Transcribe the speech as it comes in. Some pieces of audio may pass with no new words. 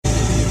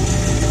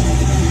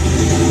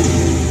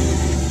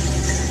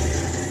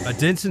Are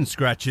dents and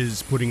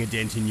scratches putting a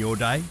dent in your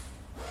day?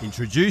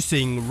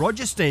 Introducing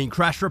Roger Steen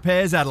Crash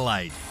Repairs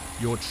Adelaide,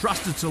 your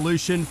trusted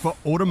solution for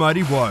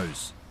automotive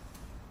woes.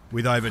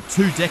 With over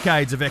 2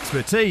 decades of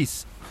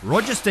expertise,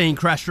 Roger Steen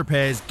Crash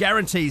Repairs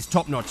guarantees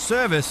top-notch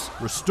service,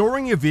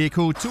 restoring your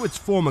vehicle to its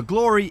former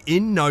glory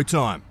in no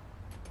time.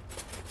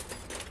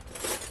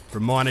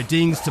 From minor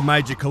dings to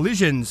major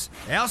collisions,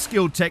 our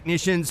skilled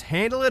technicians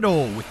handle it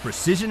all with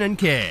precision and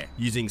care,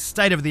 using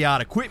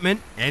state-of-the-art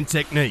equipment and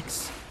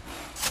techniques.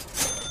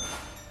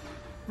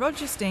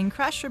 Roger Steen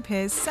Crash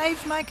Repairs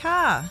saved my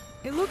car.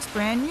 It looks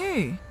brand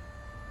new.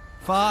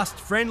 Fast,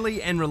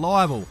 friendly and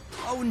reliable.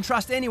 I wouldn't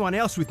trust anyone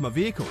else with my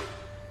vehicle.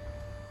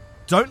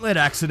 Don't let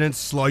accidents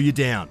slow you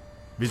down.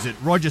 Visit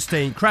Roger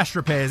Steen Crash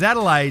Repairs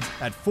Adelaide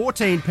at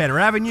 14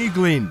 Penner Avenue,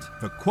 Glynde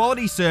for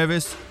quality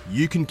service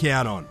you can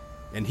count on.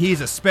 And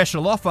here's a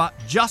special offer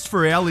just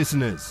for our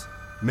listeners.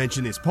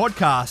 Mention this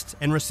podcast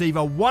and receive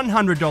a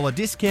 $100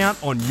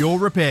 discount on your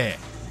repair.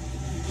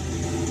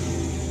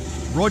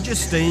 Roger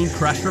Steen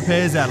Crash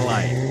Repairs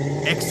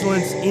Adelaide.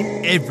 Excellence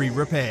in every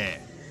repair.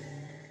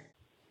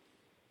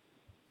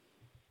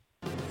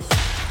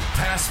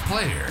 Past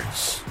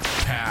players,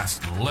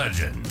 past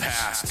legends,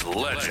 past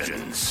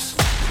legends.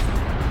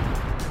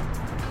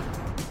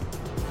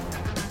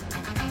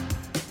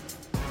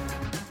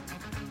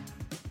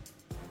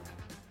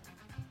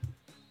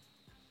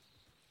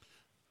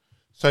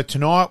 So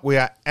tonight we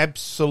are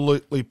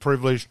absolutely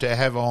privileged to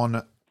have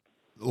on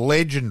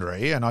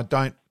legendary, and I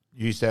don't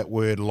use that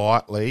word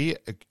lightly,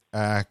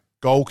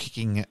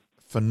 goal-kicking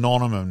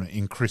phenomenon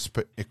in Chris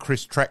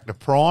Tractor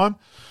Prime.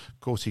 Of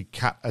course, he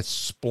cut a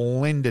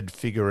splendid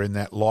figure in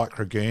that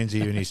Lycra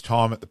Guernsey in his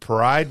time at the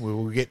parade. We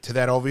will get to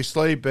that,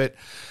 obviously. But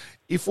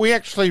if we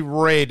actually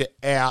read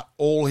out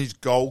all his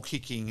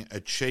goal-kicking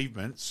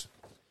achievements,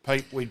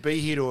 Pete, we'd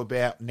be here to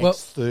about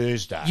next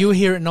Thursday. You were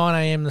here at 9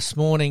 a.m. this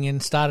morning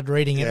and started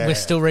reading it. Yeah. We're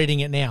still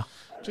reading it now.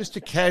 Just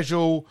a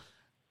casual,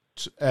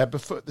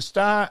 before the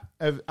start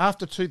of,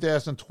 after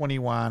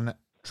 2021,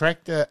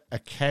 Tractor a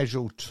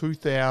casual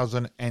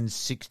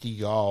 2,060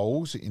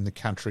 goals in the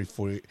country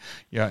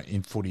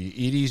in footy.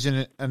 It is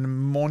a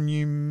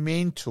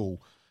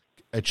monumental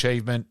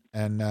achievement,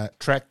 and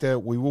Tractor,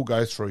 we will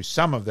go through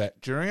some of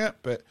that during it,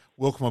 but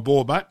welcome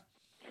aboard, mate.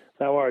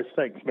 No worries.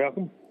 Thanks,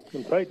 Malcolm.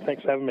 And Pete,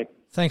 thanks for having me.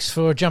 Thanks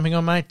for jumping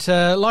on, mate.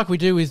 Like we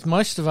do with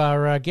most of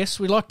our guests,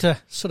 we like to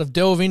sort of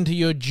delve into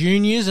your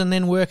juniors and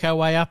then work our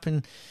way up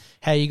and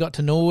how you got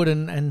to Norwood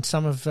and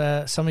some of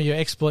your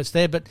exploits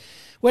there. But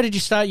where did you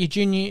start your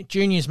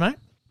juniors, mate?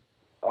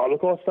 Oh,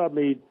 look, I started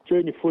my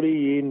junior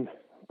footy in,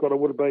 I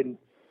would have been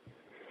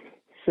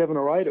 7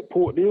 or 8 at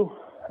Port Neal.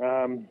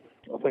 I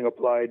think I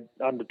played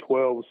under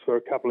 12s for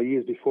a couple of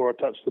years before I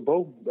touched the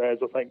ball, as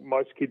I think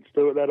most kids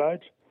do at that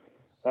age.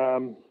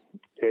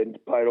 And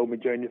played all my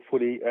junior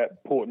footy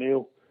at Port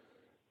Neal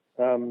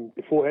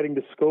before heading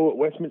to school at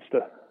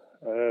Westminster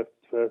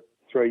for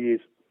 3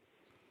 years.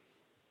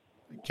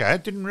 Okay, I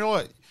didn't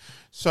realise.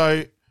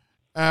 So,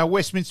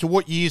 Westminster,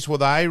 what years were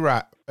they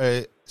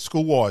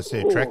school-wise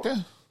there,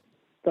 Tractor?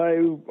 I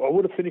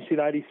would have finished in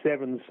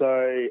 87,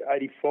 so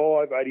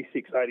 85,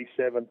 86,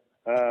 87.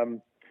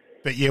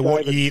 But yeah,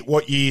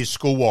 what years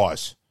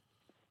school-wise?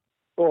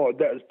 Oh,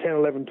 that was 10,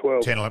 11,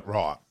 12. 10, 11,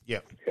 right.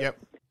 Yep.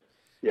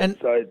 Yeah,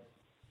 so,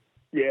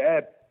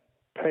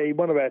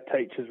 one of our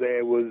teachers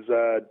there was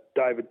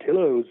David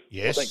Tiller, who was,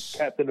 I think,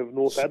 captain of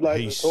North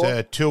Adelaide.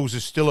 Tills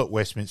is still at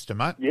Westminster,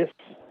 mate. Yes,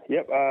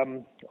 yep.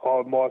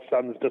 My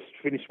son's just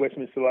finished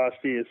Westminster last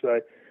year, so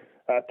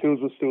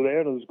Tills was still there,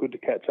 and it was good to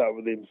catch up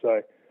with him.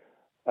 So,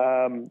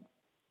 so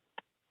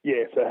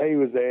he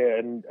was there,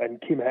 and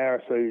Kim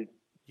Harris, who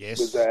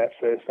was our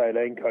first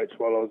 18 coach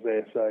while I was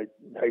there, so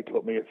he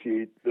taught me a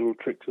few little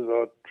tricks as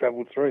I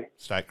travelled through.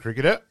 State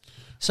cricketer.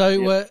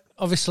 So,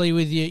 obviously,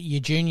 with your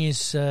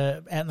juniors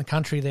out in the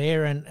country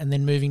there and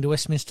then moving to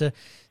Westminster,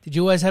 did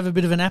you always have a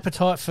bit of an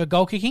appetite for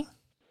goal kicking?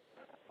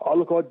 Oh,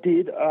 look, I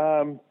did.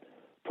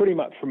 Pretty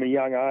much from a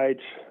young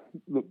age.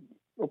 Look,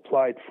 I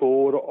played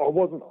forward. I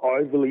wasn't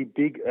overly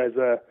big as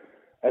a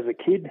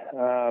kid.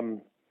 I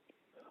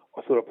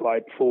sort of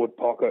played forward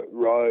pocket,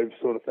 rove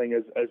sort of thing,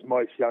 as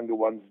most younger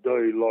ones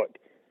do. Like,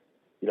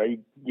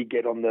 you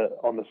get on the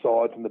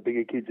sides, and the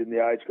bigger kids in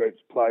the age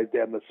groups plays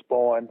down the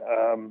spine.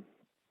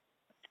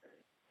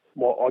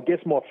 I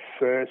guess my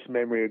first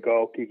memory of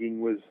goal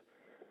kicking was,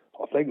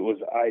 I think it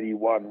was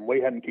 81.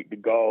 We hadn't kicked a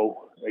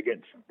goal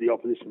against the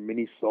opposition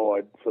mini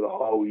side for the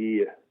whole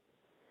year.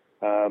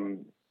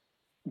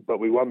 But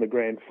we won the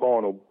grand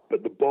final.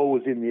 But the ball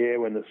was in the air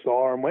when the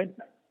siren went,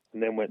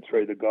 and then went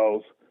through the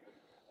goals.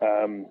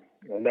 And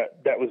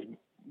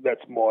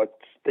that's my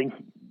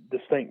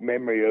distinct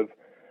memory of,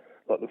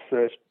 like, the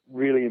first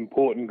really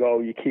important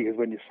goal you kick is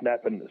when you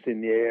snap and it's in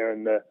the air,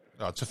 and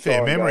it's a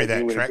fair memory,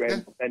 that,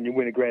 Tractor. And you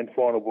win a grand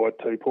final by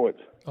 2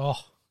 points. Oh,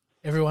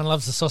 everyone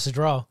loves the sausage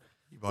roll.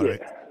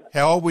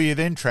 How old were you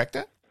then,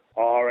 Tractor?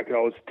 I reckon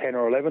I was 10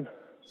 or 11.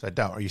 So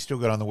don't worry, you still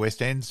got on the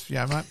West Ends,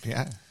 mate?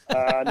 Yeah.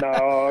 No,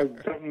 I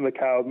got in the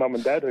car with Mum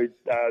and Dad, who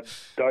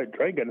don't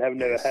drink and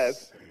never have.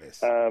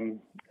 Yes. and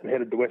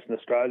headed to Western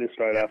Australia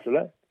straight after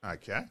that.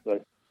 Okay.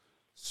 So,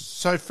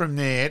 So from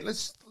there,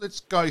 let's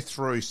go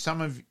through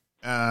some of.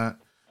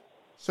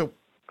 So,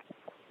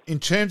 in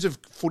terms of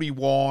footy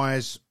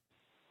wise,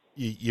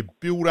 you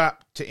build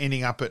up to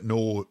ending up at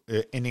Nord.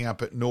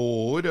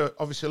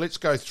 Obviously, let's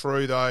go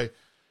through though.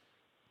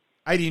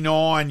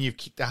 89, you've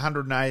kicked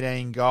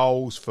 118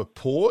 goals for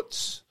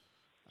Ports,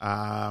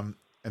 and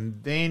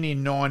then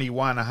in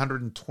 91,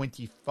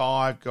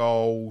 125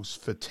 goals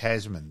for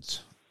Tasmans.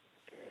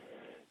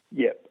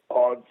 yeah.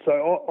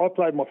 So I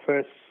played my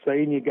first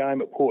senior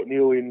game at Port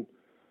Neale in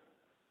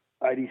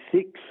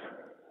 86.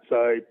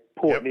 So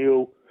Port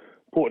Neale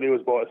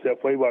was by itself.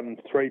 We won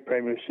 3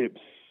 premierships.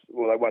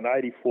 Well, they won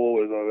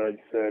 84, was only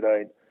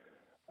 13.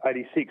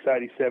 86,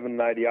 87,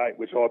 and 88,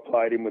 which I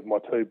played in with my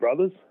 2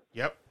 brothers.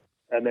 Yep.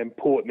 And then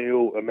Port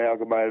Neale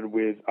amalgamated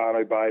with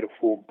Arno Bay to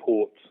form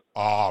Ports.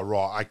 Oh,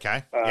 right.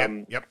 Okay.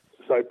 Yep.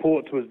 So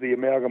Ports was the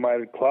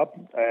amalgamated club,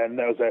 and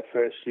that was our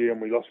first year,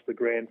 and we lost the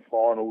grand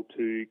final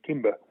to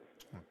Kimber.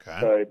 Okay.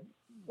 So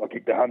I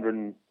kicked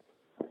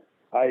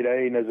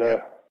 118 as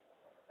a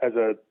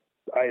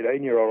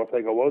 18-year-old, I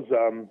think I was.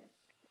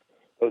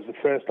 It was the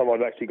first time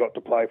I'd actually got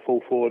to play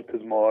full forward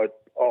because my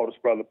oldest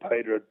brother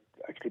Peter had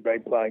actually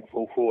been playing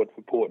full forward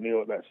for Port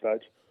Neale at that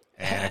stage.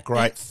 And a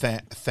great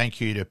thank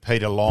you to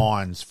Peter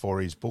Lyons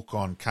for his book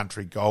on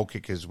country goal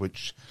kickers,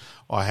 which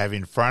I have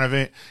in front of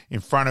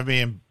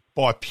me. And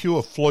by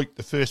pure fluke,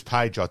 the first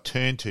page I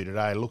turned to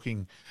today,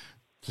 looking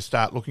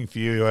for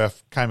you, I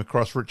came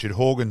across Richard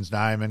Horgan's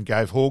name and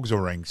gave Horgs a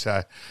ring.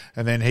 So,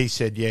 and then he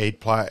said, yeah,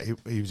 he'd play.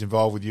 He was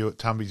involved with you at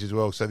Tumbies as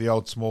well. So the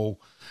old small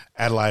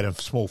Adelaide and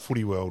small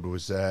footy world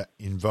was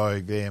in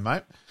vogue there,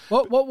 mate.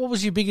 What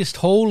was your biggest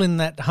haul in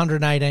that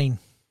 118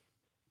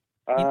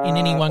 in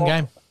any one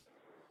game?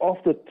 Off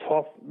the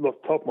top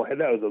of my head,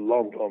 that was a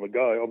long time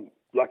ago. I'm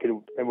lucky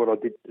to remember what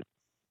I did.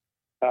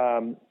 I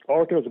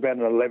reckon it was about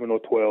an 11 or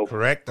 12.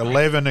 Correct,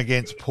 11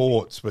 against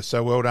Ports. But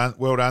so well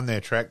done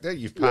there, Tractor.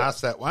 You've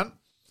passed that one.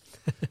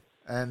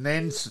 And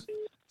then,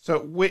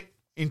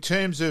 in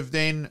terms of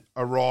then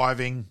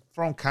arriving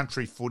from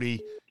country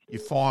footy,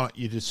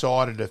 you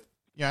decided to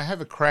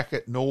have a crack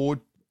at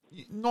Nord.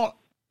 Not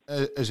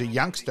as a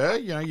youngster,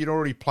 you'd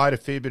already played a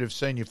fair bit of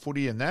senior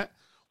footy and that.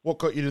 What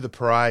got you to the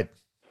parade?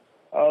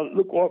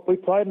 Look, we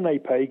played an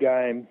EP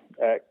game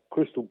at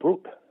Crystal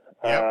Brook.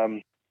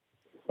 Yep.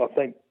 I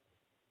think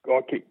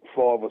I kicked 5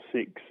 or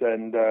 6,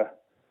 and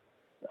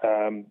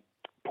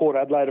Port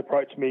Adelaide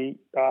approached me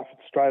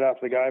straight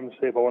after the game to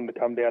see if I wanted to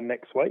come down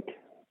next week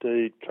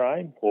to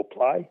train or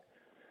play.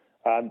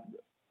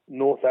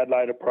 North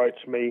Adelaide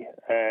approached me,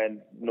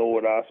 and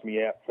Nord asked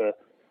me out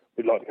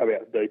we'd like to come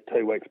out and do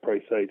 2 weeks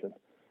pre-season.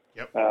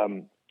 Yep.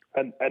 And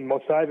my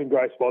saving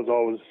grace was I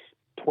was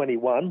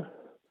 21,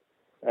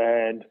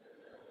 and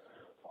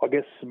I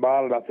guess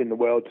smart enough in the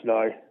world to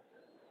know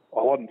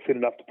I wasn't fit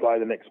enough to play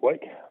the next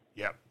week.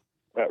 Yep.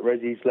 At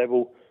Reggie's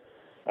level,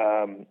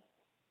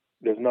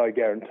 there's no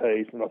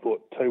guarantees, and I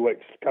thought 2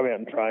 weeks, come out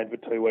and train for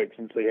 2 weeks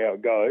and see how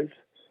it goes,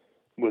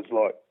 was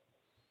like,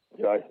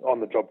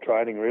 on-the-job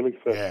training really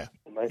for me.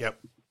 Yep.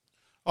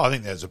 I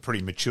think there's a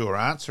pretty mature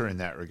answer in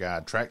that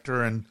regard,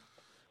 Tractor. And,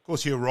 of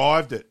course, you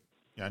arrived at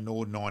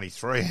Nord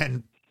 93,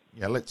 and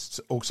let's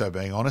also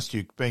be honest,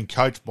 you've been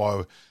coached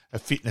by a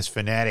fitness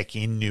fanatic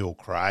in Neil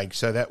Craig,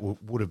 so that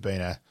would have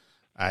been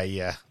probably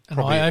a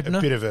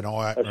bit of an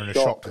eye-opener and a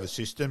shock to the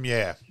system.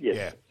 Yeah.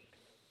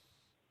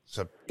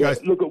 So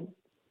look,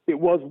 it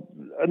was,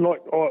 and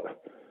like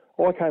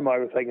I came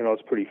over thinking I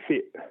was pretty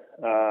fit,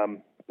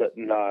 but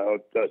no,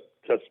 that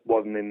just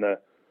wasn't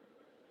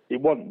it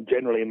wasn't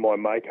generally in my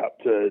makeup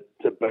to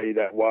be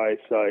that way.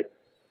 So,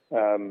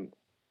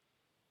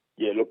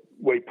 look,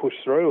 we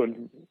pushed through,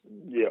 and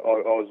I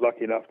was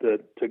lucky enough to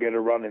get a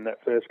run in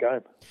that first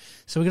game.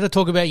 So we're going to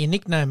talk about your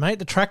nickname, mate,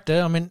 the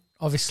Tractor. I mean,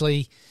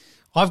 obviously,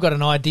 I've got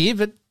an idea,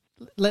 but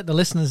let the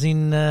listeners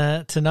in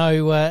to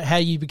know how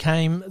you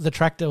became the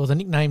Tractor, or the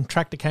nickname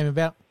Tractor came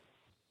about.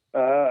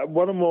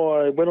 When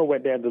I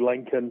went down to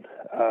Lincoln,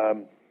 I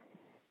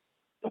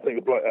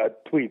think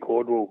Twiggy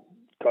Cordwell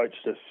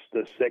coached us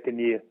the second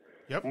year.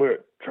 Yep. We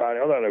were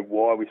training. I don't know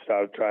why we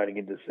started training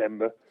in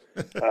December,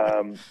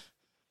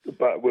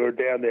 but we were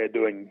down there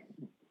doing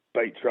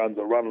beach runs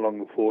or run along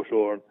the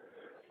foreshore, and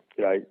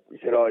he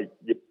said,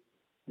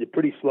 you're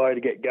pretty slow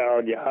to get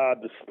going, you're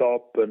hard to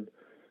stop, and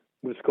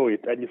we'll just call you,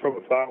 and you're from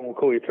a farm, we'll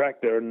call you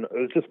Tractor. And it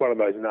was just one of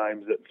those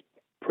names that's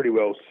pretty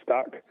well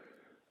stuck.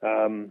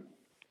 I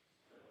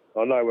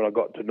know when I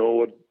got to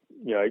Nord,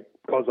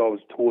 because I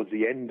was towards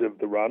the end of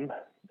the run,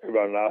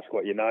 everyone asked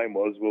what your name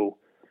was. Well,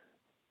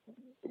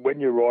 when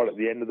you're right at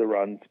the end of the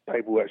run,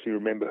 people actually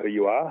remember who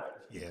you are.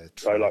 Yeah,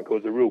 true. So, it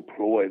was a real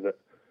ploy that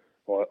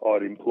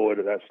I'd employed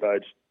at that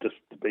stage just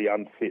to be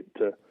unfit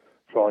to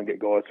try and get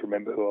guys to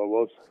remember who I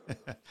was.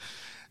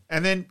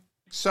 And then,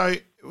 so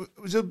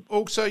was it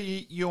also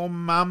your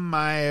mum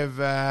may have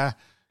a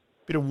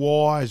bit of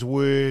wise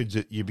words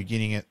at your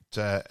beginning at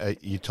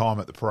your time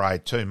at the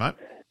parade too, mate?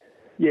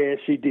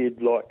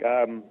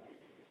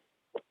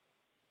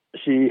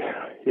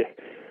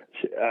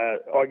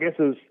 I guess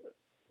it was,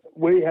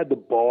 we had the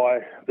bye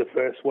the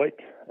first week,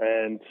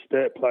 and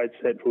Sturt played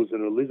Centrals at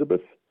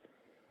Elizabeth.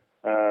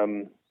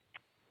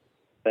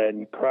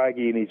 And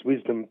Craigie, in his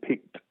wisdom,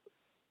 picked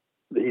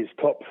his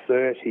top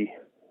 30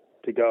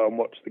 to go and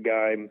watch the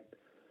game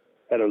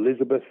at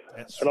Elizabeth.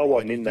 That's and I right,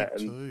 wasn't you in did that.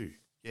 too.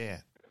 Yeah.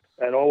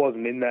 And I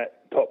wasn't in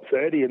that top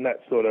 30, and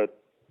that sort of,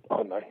 I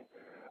don't know.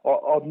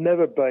 I've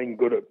never been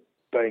good at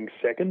being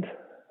second.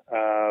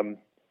 I'm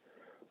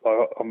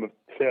a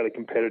fairly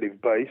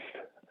competitive beast,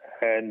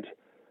 and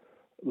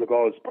look, I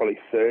was probably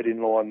third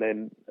in line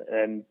then,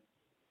 and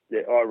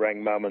yeah, I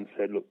rang Mum and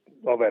said, look,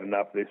 I've had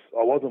enough of this.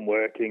 I wasn't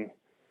working.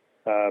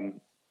 Look,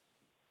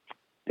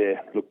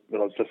 I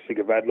was just sick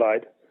of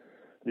Adelaide.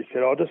 And he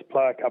said, I'll just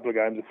play a couple of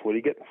games of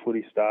footy, get the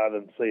footy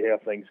started and see how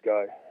things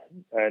go.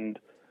 And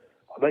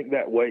I think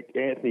that week,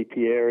 Anthony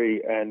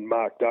Pieri and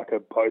Mark Ducker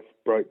both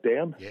broke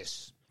down.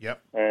 Yes.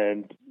 Yep.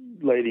 And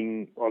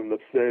leading on the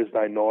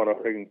Thursday night, I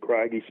reckon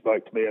Craigie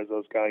spoke to me as I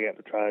was going out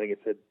to training and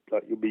said,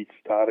 like, you'll be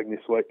starting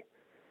this week.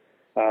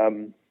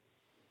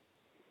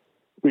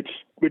 Which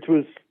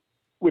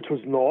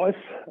was nice.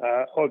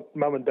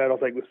 Mum and Dad, I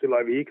think, were still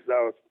over here because they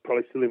were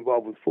probably still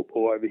involved with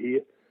football over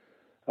here.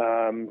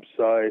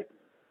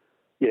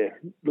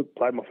 Look,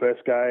 played my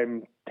first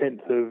game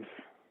 10th of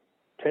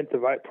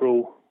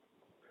April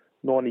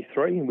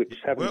 93, which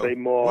happened to be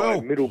my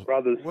middle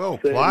brother's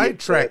 30th played,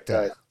 Tractor.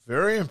 birthday.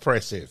 Very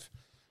impressive.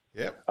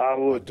 Yep.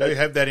 I do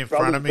have that in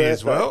front of me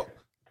as well.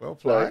 Well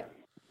played. So,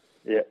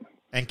 yeah.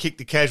 And kicked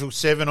the casual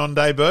 7 on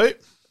debut.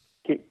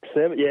 Kicked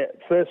 7, yeah.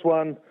 First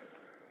one,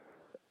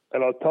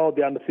 and I told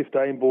the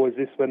under-15 boys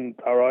this when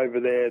they were over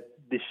there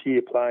this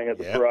year playing at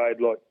the parade.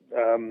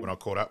 When I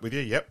caught up with you,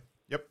 yep.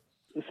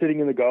 Sitting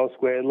in the goal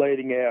square,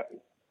 leading out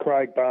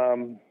Craig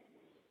Barham,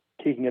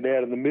 kicking it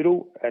out in the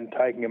middle and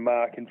taking a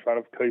mark in front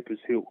of Cooper's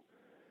Hill.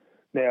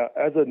 Now,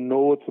 as a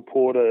Nord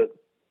supporter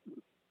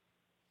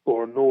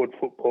or a Nord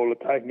footballer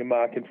taking a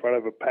mark in front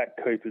of a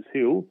packed Cooper's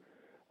Hill,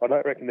 I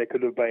don't reckon there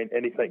could have been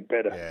anything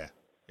better.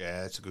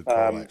 Yeah, that's a good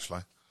call,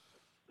 actually.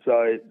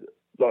 So,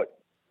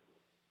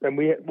 and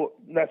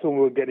that's when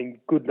we were getting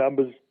good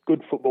numbers,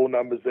 good football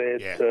numbers there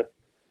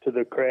to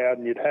the crowd,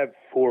 and you'd have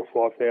 4,000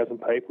 or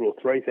 5,000 people or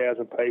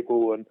 3,000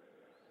 people, and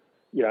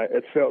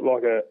it felt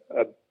like a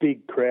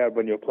big crowd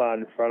when you're playing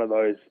in front of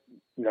those,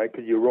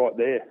 because you're right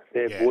there.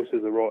 Their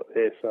voices are right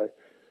there. So,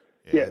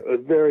 it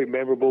was very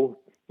memorable.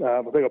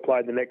 I think I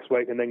played the next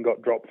week and then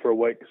got dropped for a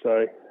week.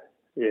 So,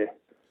 you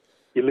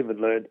live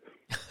and learn.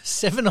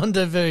 7 on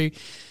debut,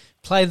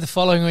 played the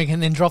following week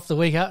and then dropped the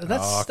week after.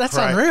 That's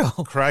unreal.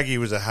 Craigie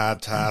was a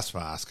hard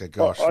taskmaster.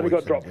 Gosh, I only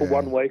got dropped for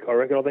 1 week, I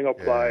reckon. I think I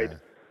played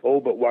all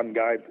but one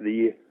game for the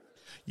year.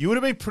 You would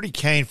have been pretty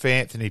keen for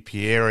Anthony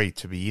Pieri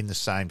to be in the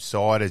same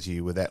side as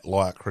you with that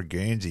Lycra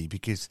Guernsey,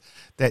 because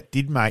that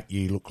did make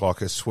you look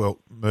like a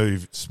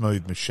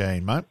smooth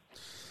machine, mate.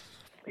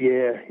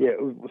 Yeah,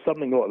 it was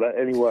something like that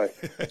anyway.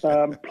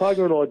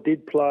 Plugger and I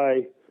did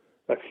play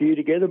a few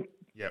together.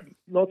 Yep.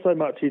 Not so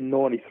much in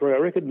 93. I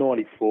reckon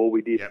 94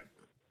 we did. Yep.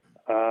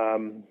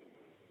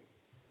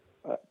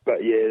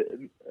 But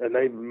and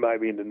even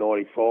maybe into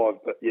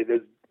 95. But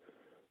there's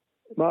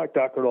Mark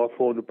Ducker and I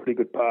formed a pretty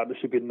good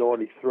partnership in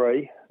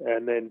 93,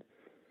 and then,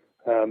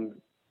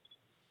 and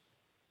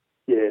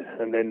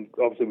then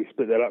obviously we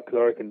split that up because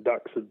I reckon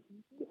Ducks had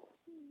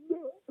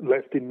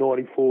left in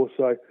 94.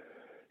 So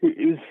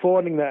it was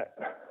finding that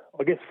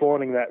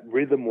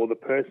rhythm or the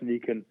person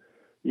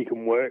you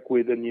can work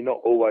with, and you're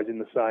not always in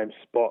the same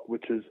spot,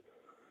 which is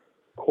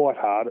quite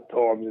hard at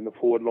times in the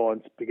forward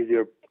lines because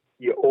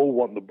you all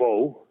want the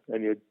ball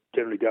and you're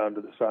generally going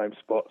to the same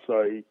spot.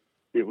 So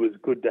it was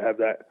good to have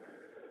that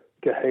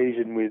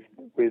cohesion with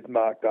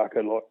Mark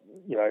Ducker.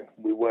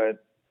 We weren't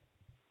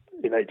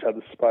in each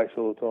other's space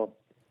all the time.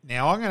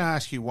 Now, I'm going to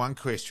ask you one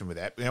question with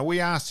that. Now, we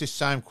asked this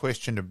same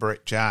question to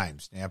Brett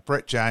James. Now,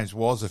 Brett James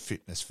was a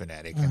fitness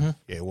fanatic, and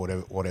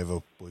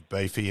whatever would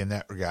be for you in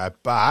that regard.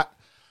 But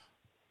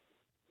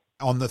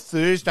on the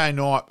Thursday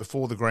night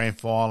before the grand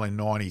final in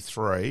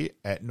 93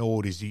 at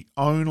Nord is the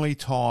only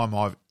time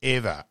I've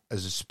ever,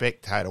 as a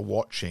spectator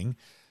watching,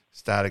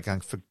 started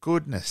going, for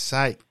goodness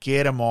sake,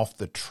 get him off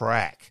the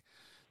track.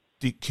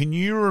 Can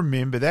you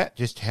remember that,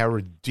 just how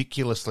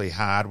ridiculously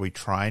hard we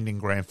trained in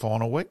grand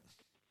final week?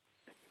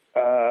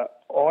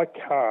 I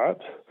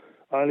can't,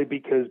 only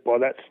because by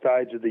that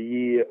stage of the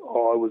year,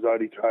 I was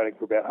only training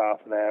for about half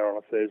an hour on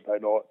a Thursday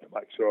night to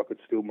make sure I could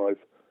still move.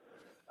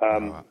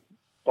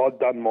 I'd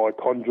done my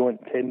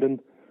conjoint tendon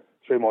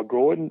through my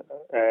groin,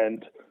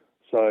 and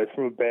so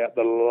from about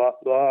the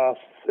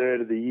last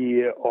third of the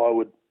year, I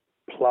would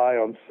play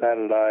on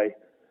Saturday,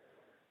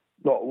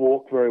 not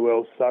walk very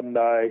well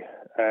Sunday,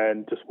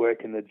 and just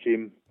work in the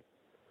gym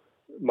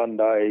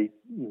Monday,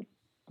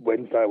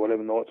 Wednesday,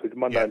 whatever nights,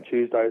 Monday and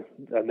Tuesday,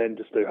 and then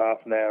just do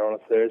half an hour on a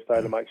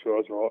Thursday to make sure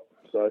I was right.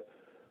 So,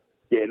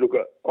 look,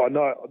 I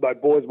know the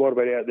boys might have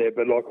been out there,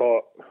 but I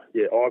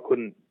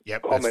couldn't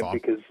comment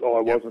because I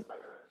wasn't.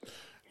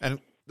 And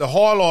the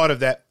highlight of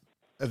that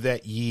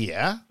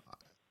year,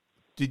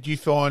 did you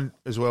find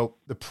as well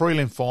the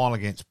prelim final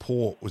against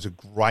Port was a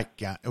great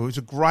game? It was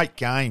a great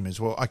game as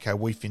well. Okay,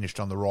 we finished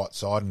on the right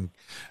side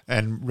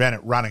and won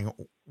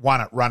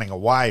it running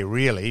away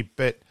really,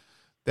 but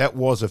that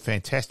was a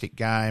fantastic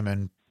game.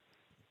 And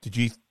did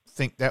you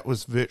think that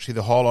was virtually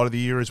the highlight of the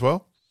year as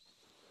well?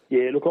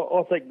 Yeah, look,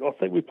 I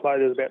think we played.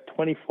 There was about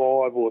 25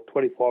 or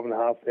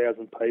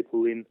 25,500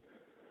 people in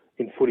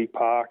Footy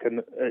Park,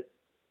 and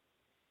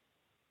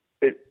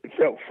it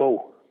felt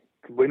full.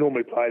 We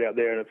normally played out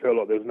there, and it felt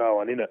like there was no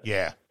one in it.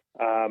 Yeah.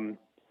 And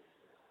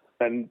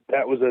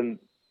that was a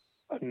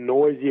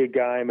noisier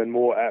game and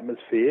more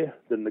atmosphere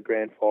than the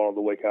grand final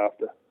the week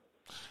after.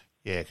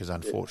 Yeah, because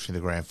unfortunately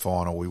the grand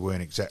final we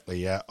weren't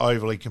exactly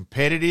overly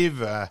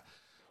competitive. I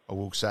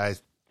will say,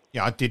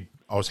 I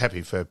was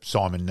happy for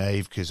Simon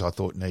Neve because I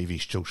thought Nevey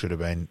still should have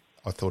been.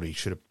 I thought he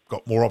should have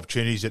got more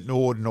opportunities at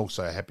Nord, and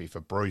also happy for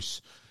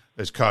Bruce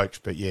as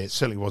coach. But yeah, it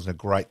certainly wasn't a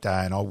great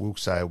day. And I will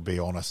say, I'll be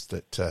honest,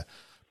 that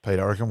Pete,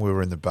 I reckon we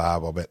were in the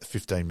bar by about the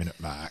 15-minute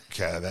mark.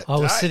 I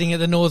was sitting at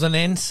the northern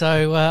end,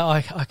 so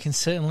I can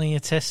certainly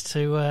attest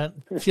to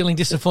feeling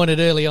disappointed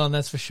early on.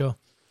 That's for sure,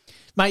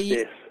 mate.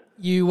 Yes.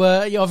 You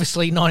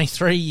obviously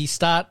 93. You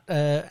start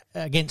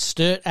against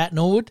Sturt at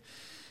Norwood,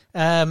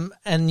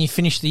 and you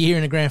finish the year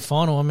in a grand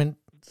final. I mean,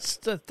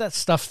 that's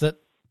stuff that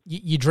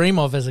you dream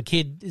of as a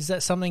kid. Is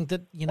that something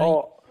that you know?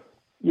 Oh,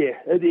 yeah,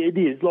 it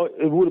is. Like,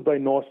 it would have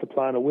been nice to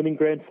play in a winning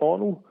grand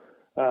final,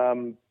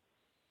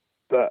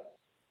 but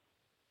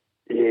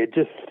yeah,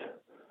 just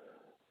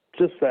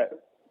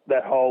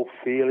that whole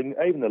feeling,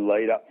 even the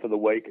lead up for the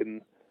week,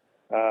 and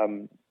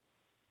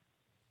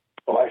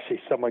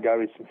someone gave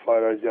me some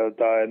photos the other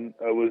day, and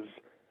it was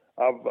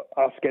of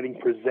us getting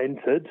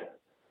presented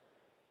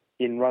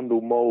in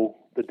Rundle Mall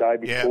the day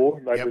before.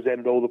 Yeah, They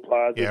presented all the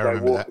players as they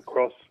walked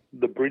across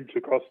the bridge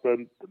across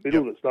the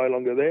middle that's no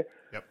longer there.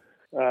 Yep.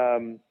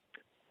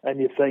 And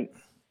you think,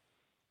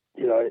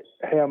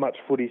 how much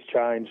footy's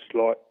changed,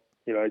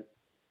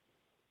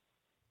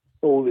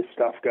 all this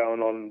stuff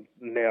going on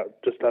now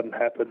just doesn't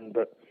happen.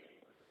 But,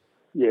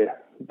 yeah,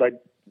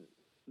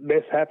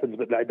 mess happens,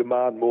 but they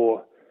demand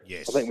more.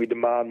 Yes. I think we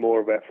demand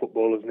more of our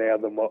footballers now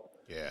than what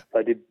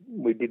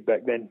we did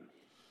back then.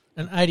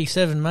 And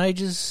 87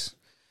 majors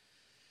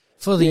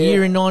for the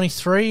year in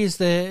 93. Is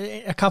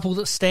there a couple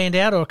that stand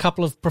out, or a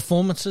couple of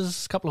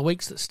performances, a couple of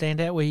weeks that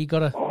stand out where you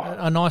got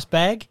a nice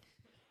bag?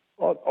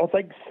 I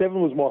think 7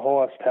 was my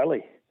highest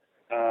tally.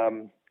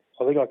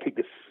 I think I kicked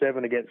a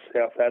 7 against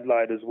South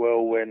Adelaide as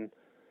well, when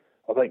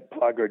I think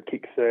Plugger had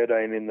kicked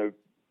 13 in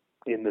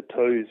the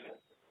twos,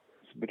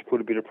 which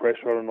put a bit of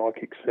pressure on, and I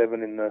kicked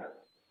 7 in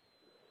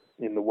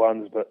the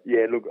ones. But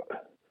yeah, look,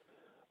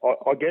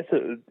 I guess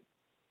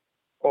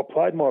I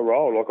played my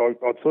role. Like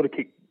I'd sort of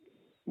kick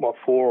my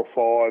 4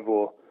 or 5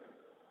 or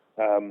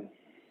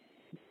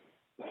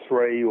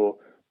 3,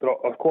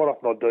 but quite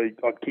often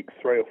I'd kick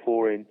 3 or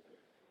 4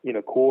 in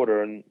a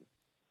quarter, and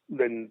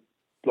then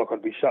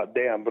I'd be shut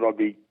down, but I'd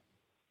be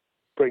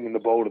bringing the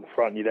ball to the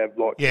front. You'd have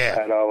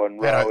Paddo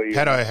and Rowie.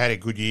 Paddo had a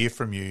good year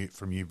from you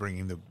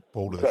bringing the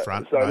ball to the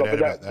front. So no doubt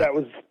about that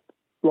was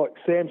like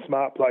Sam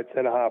Smart played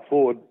centre half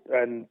forward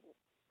and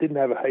didn't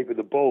have a heap of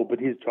the ball, but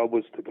his job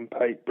was to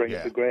compete, bring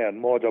it to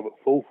ground. My job at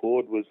full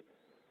forward was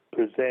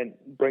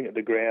present, bring it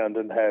to ground,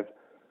 and have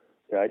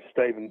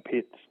Stephen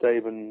Pitt,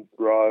 Stephen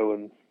Rowe,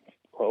 and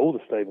all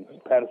the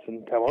Stephens,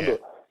 Patterson come onto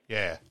it.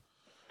 Yeah.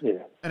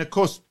 Yeah. And of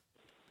course,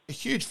 a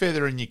huge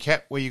feather in your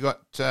cap where you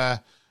got,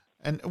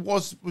 and it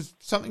was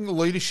something, the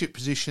leadership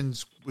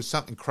positions was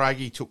something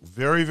Craigie took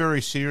very,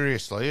 very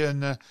seriously,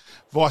 and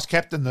vice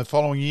captain the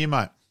following year,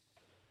 mate.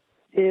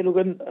 Yeah, look,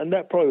 and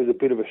that probably was a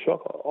bit of a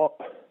shock.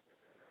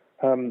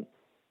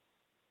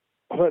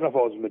 I don't know if I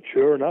was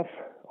mature enough.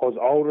 I was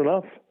old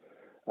enough,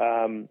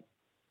 and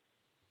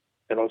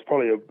I was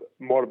probably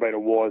might have been a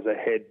wiser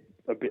head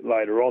a bit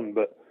later on,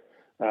 but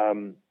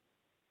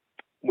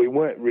we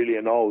weren't really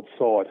an old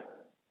side.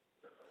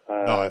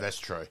 No, that's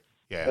true.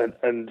 Yeah,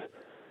 and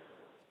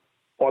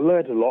I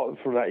learned a lot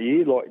from that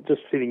year, like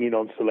just sitting in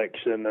on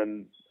selection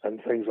and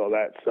things like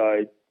that.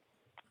 So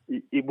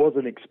it was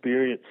an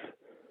experience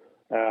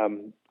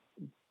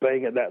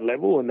being at that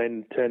level, and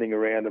then turning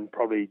around, and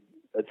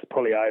it's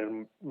probably aided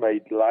me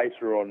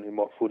later on in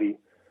my footy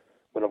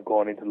when I've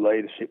gone into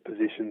leadership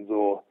positions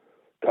or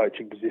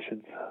coaching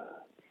positions.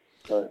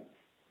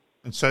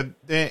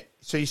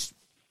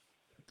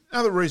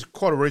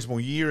 Quite a reasonable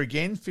year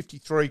again,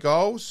 53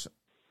 goals.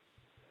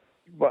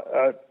 But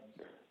I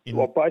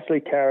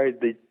basically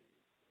carried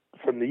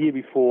from the year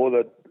before,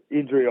 the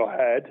injury I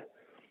had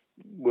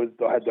was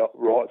I had the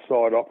right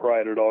side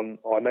operated on.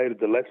 I needed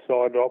the left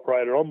side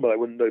operated on, but they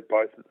wouldn't do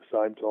both at the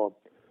same time.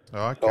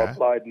 Oh, okay. So I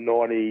played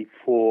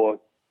 94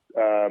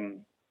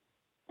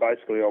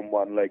 basically on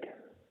one leg.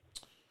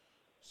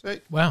 So,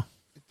 wow.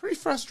 It's pretty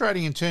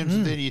frustrating in terms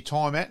of your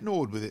time at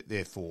Nord with it,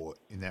 therefore,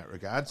 in that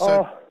regard.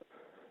 So,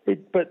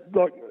 but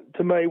like,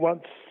 to me,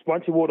 once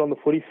you walked on the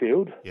footy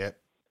field, yeah,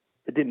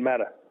 it didn't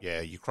matter.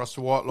 Yeah, you crossed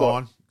the white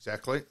line,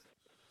 exactly.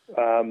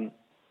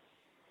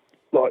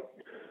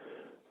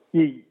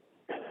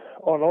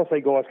 I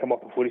see guys come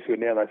off the footy field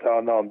now and they say,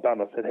 "Oh no, I'm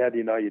done." I said, "How do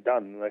you know you're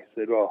done?" And they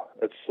said, "Oh,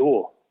 it's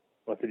sore."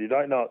 I said, "You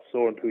don't know it's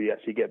sore until you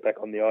actually get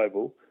back on the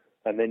oval,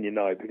 and then you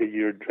know because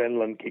your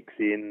adrenaline kicks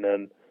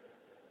in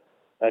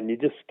and you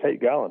just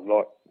keep going."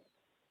 Like,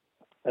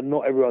 and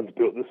not everyone's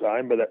built the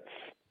same, but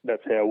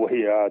that's how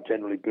we are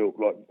generally built.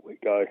 Like we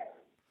go,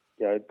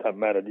 it doesn't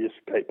matter. You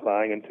just keep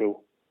playing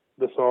until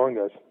the siren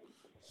goes.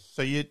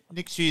 So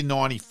next year,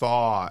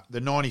 95,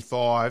 the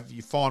 95,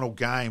 your final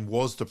game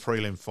was the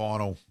prelim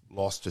final,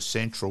 loss to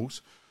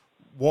Centrals.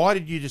 Why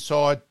did you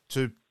decide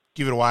to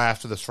give it away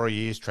after the 3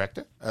 years,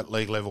 Tractor, at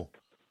league level?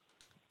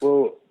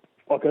 Well,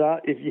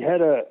 if you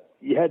had a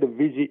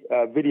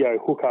video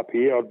hook up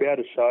here, I'd be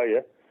able to show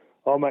you.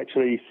 I'm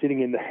actually sitting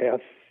in the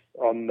house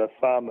on the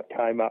farm that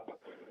came up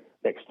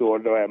next door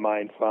to our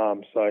main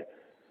farm. So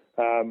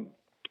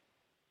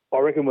I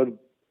reckon with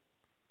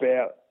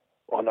about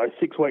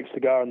 6 weeks to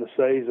go in the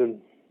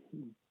season,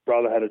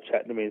 brother had a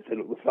chat to me and said,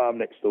 "Look, the farm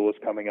next door is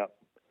coming up."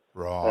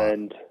 Right.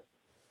 And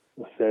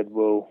I said,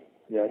 "Well,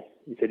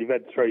 he said, you've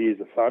had 3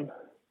 years of fun.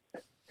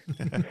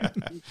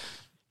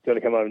 Got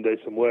to come home and do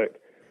some work."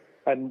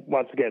 And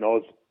once again, I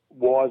was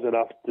wise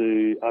enough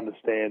to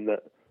understand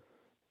that,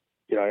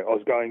 I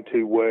was going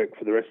to work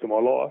for the rest of my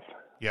life.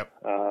 Yep.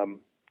 I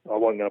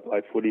wasn't going to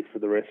play footy for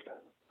the rest.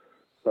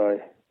 So,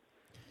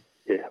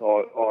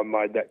 I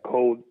made that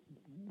call.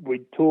 We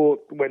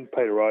talked, when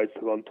Peter Rose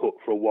took on,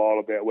 talked for a while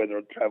about whether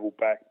I'd travel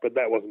back, but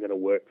that wasn't going to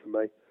work for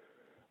me.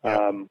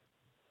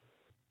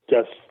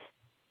 Yep.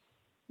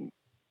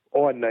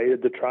 I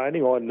needed the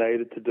training. I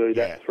needed to do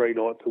that 3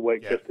 nights a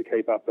week just to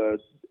keep up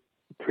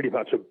pretty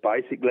much a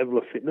basic level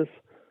of fitness.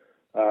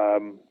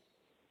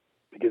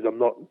 Because I'm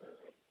not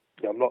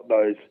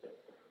those,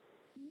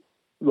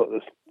 not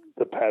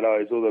the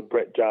Paddos or the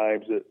Brett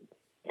James that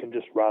can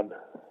just run.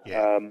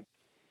 Yeah.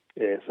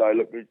 So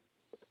look,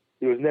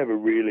 it was never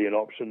really an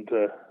option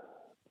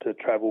to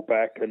travel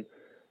back, and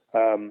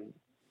I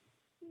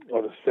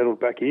just settled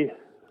back here.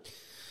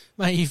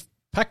 Mate, you've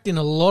packed in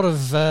a lot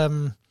of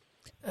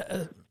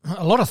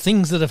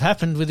things that have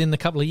happened within the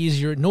couple of years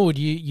you're at Nord.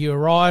 You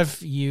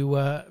arrive, you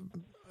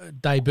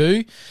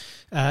debut,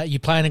 you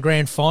play in a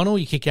grand final,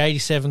 you kick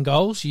 87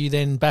 goals, you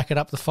then back it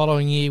up the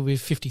following year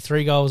with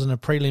 53 goals and a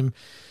prelim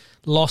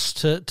loss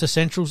to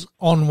Centrals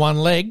on one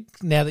leg,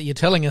 now that you're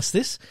telling us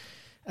this.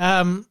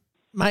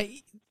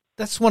 Mate,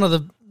 that's one of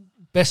the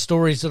best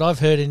stories that I've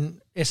heard in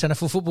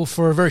SNFL football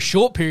for a very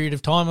short period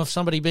of time of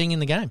somebody being in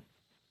the game.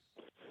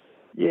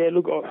 Yeah,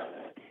 look,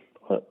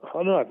 I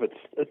don't know if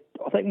it's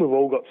I think we've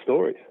all got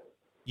stories.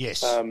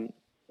 Yes. I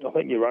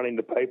think you run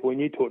into people and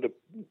you talk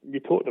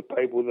to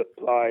people that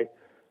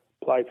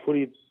play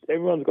footy.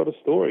 Everyone's got a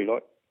story,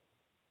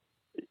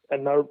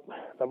 and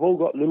they've all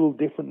got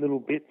different little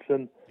bits,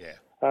 and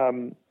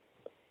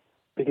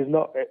because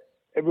not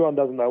everyone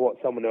doesn't know what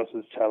someone else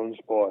is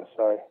challenged by.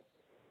 So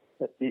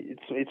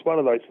it's one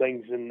of those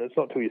things, and it's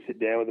not till you sit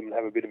down with them and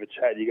have a bit of a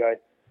chat you go,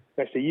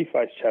 actually, you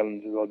face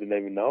challenges I didn't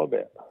even know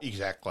about.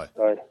 Exactly.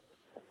 So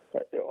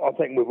I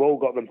think we've all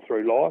got them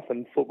through life,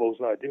 and football's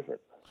no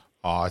different.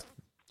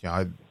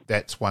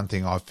 That's one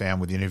thing I've found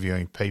with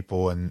interviewing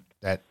people, and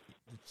that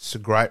it's a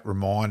great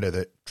reminder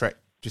that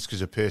just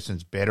because a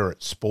person's better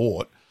at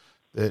sport,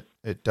 that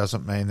it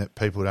doesn't mean that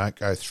people don't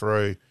go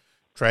through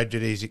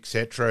tragedies,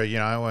 etc.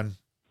 And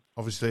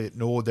obviously at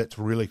Nord, that's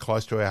really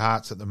close to our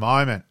hearts at the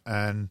moment.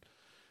 And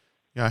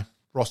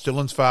Ross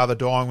Dillon's father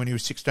dying when he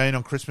was 16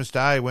 on Christmas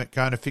Day, went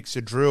going to fix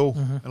a drill,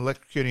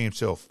 electrocuting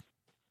himself.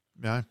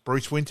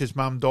 Bruce Winter's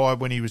mum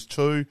died when he was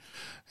 2.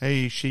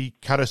 She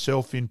cut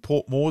herself in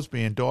Port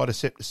Moresby and died of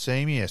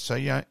septicemia.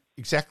 So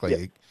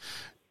exactly,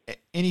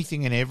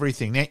 anything and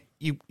everything. Now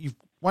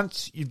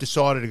once you've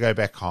decided to go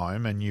back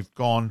home and you've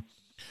gone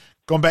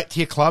back to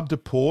your club to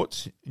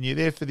Ports, and you're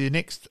there for the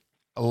next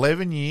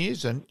 11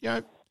 years, and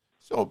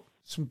so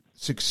some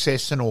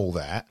success and all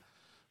that,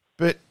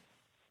 but.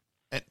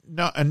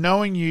 And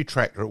knowing you,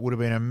 Tractor, it would have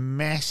been a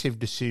massive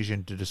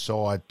decision to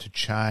decide to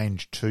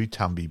change to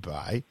Tumby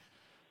Bay.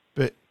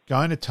 But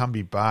going to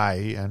Tumby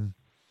Bay and,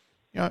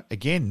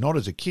 again, not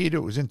as a kid, it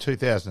was in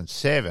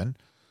 2007,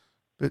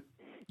 but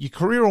your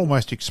career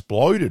almost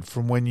exploded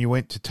from when you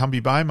went to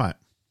Tumby Bay, mate.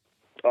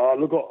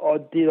 Look, I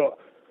did.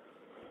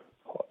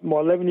 My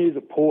 11 years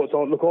at Ports,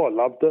 I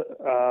loved it.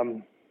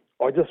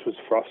 I just was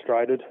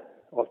frustrated.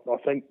 I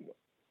think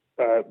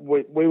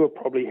we were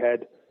probably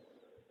had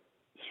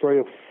 3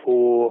 or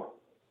 4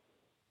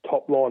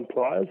 top-line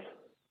players,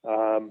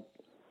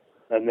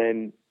 and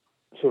then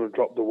sort of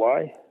dropped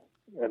away,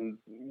 and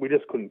we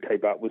just couldn't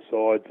keep up with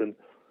sides, and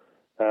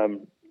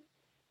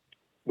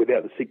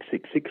without the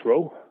 6-6-6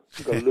 rule,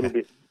 got a little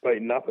bit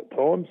beaten up at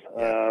times.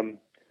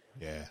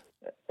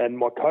 And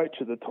my coach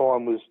at the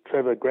time was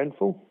Trevor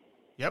Grenfell.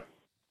 Yep.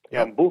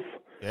 Buff.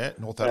 Yeah,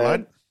 North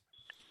Adelaide.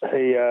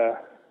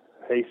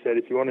 He said,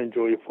 if you want to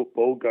enjoy your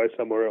football, go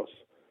somewhere else.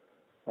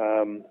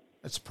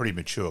 That's a pretty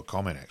mature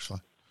comment,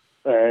 actually.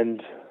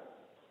 And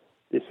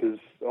I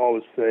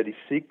was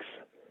 36.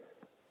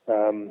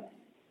 I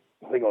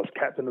think I was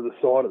captain of the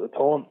side at the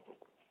time.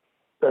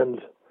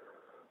 And,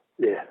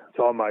 yeah,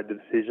 so I made the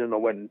decision. I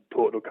went and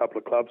talked to a couple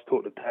of clubs,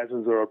 talked to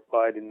Tasmans where I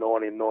played in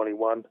 90 and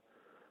 91,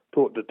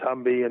 talked to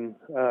Tumby and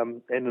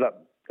ended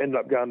up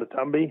going to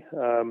Tumby.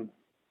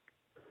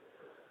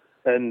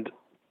 And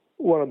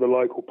one of the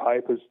local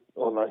papers, I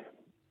don't know,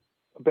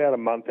 about a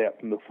month out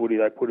from the footy,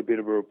 they put a bit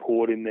of a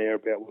report in there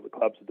about what the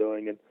clubs are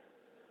doing.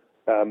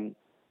 And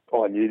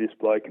I knew this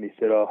bloke, and he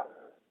said,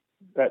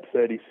 at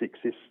 36,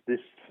 this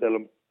fella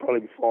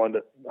probably find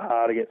it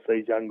hard against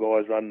these young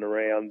guys running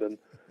around. And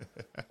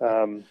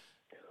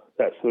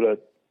that sort of,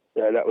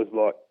 that was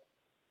like,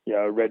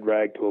 a red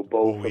rag to a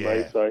bull for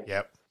me. So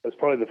it's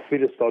probably the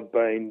fittest I'd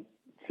been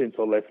since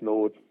I left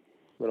Nord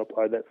when I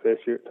played that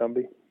first year at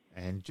Tumby.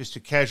 And just a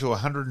casual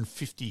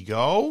 150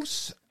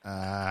 goals.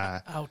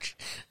 Ouch.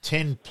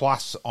 10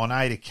 plus on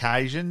 8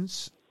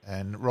 occasions.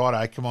 And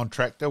righto, come on,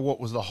 Tractor, what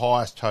was the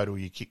highest total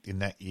you kicked in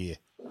that year?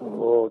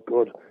 Oh,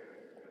 God.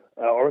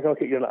 I reckon I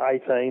kicked in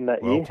 18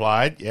 that year. Well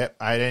played,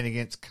 18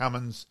 against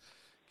Cummins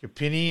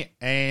Capini,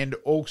 and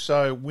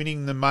also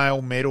winning the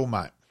male medal,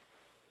 mate.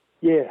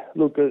 Yeah,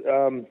 look,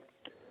 I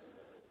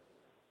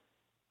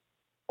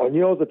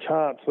knew I was a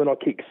chance when I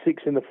kicked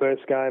 6 in the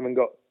first game and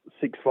got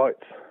 6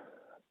 votes.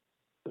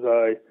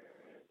 So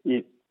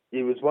it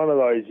was one of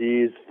those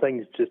years,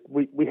 things just,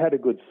 we had a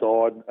good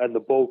side and the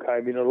ball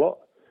came in a lot.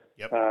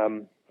 Yep.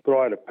 But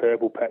I had a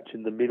purple patch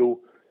in the middle.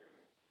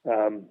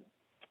 Richard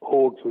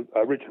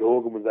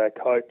Horgan was our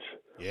coach.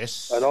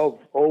 Yes. And I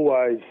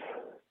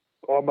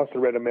must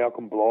have read a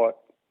Malcolm Blight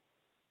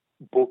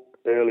book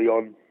early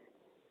on,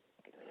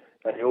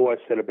 and he always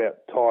said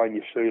about tying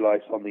your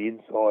shoelace on the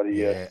inside of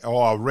your... Yeah.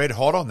 Oh, red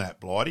hot on that,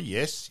 Blighty,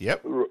 yes,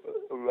 yep. On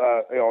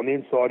the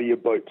inside of your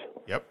boot.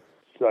 Yep.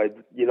 So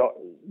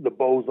the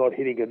ball's not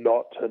hitting a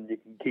knot and you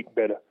can kick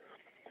better.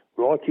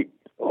 Well,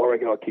 I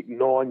reckon I kicked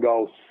 9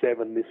 goals,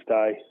 7 this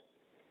day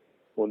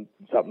on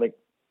something.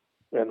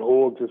 And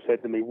Horgs has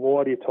said to me,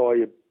 why do you tie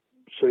your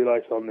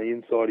shoelace on the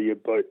inside of your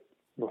boot?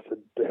 And I said,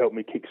 to help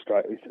me kick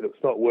straight. He said,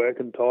 it's not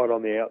working, tie it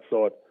on the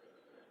outside.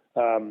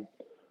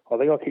 I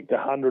think I kicked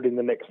 100 in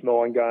the next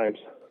 9 games.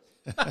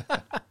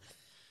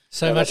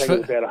 So and much I think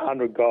it was about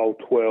 100 goal,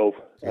 12.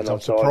 Yes, and I'm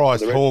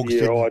surprised Horgs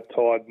didn't. I didn't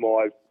tied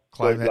my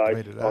claim that to me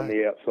shoelace today. on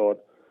the outside.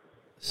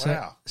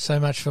 Wow. So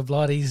much for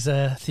Blighty's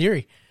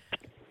theory.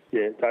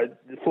 Yeah, so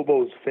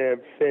football's fair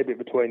bit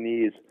between the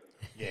ears.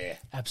 Yeah.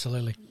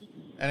 Absolutely.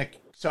 And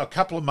so a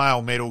couple of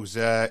male medals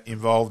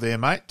involved there,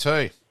 mate,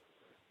 too.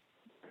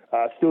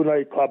 Still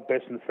no club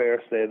best and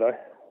fairest there, though.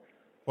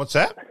 What's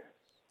that?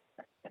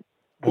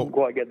 Couldn't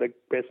quite get the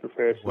best and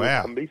fairest in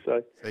Tumby,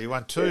 so you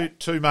won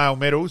two male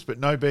medals, but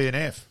no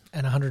B&F.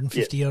 And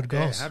 150 odd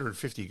goals. Yeah,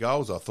 150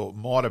 goals I thought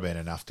might have been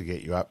enough to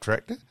get you up,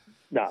 Tractor.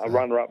 No, a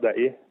runner-up that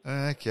year.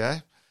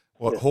 Okay.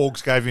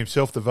 Horgs gave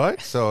himself the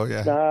vote? So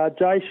yeah.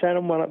 Jay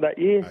Shannon won it that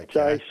year. Okay.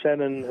 Jay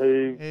Shannon,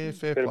 who fair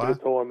spent play. a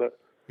bit of time at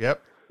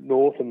Yep.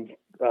 North and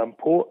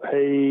Port,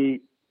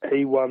 he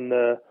won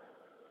the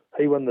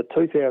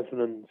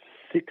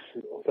 2006,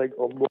 I think,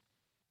 on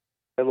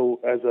level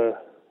as a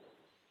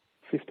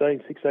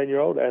 15,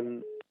 16-year-old,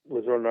 and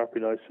was runner-up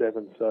in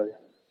 07. So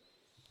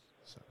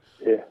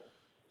yeah.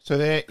 So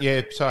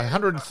so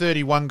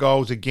 131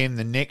 goals again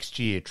the next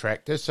year,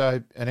 Tractor.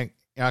 So and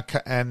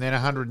then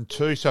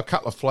 102. So a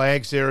couple of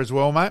flags there as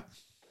well, mate.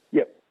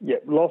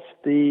 Yep. Lost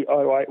the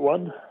 08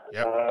 one.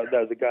 Yep.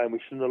 That was a game we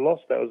shouldn't have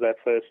lost. That was our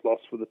first loss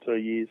for the 2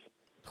 years.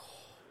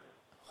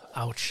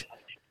 Ouch.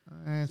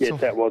 Yes,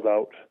 that was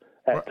ouch.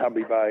 At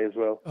Tumby Bay as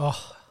well.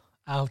 Oh,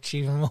 ouch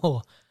even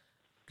more.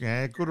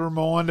 Yeah, good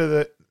reminder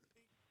that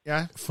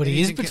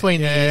Footy is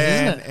between the ears,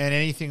 isn't it? And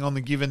anything on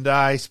the given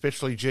day,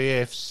 especially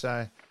GFs.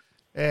 So,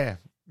 yeah,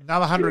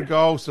 another 100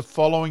 goals the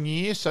following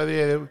year.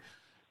 So,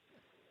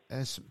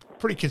 it's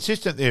pretty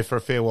consistent there for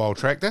a fair while,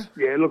 Tractor.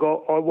 Yeah, look,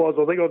 I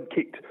think I'd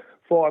kicked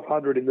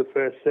 500 in the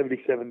first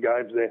 77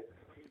 games there.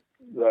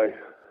 So,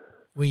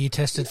 were you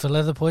tested for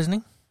leather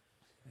poisoning?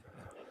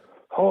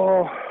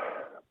 Oh,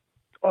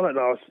 I don't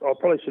know. I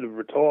probably should have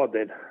retired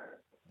then.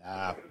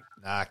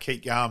 Nah,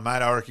 keep going,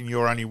 mate. I reckon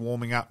you're only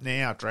warming up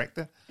now,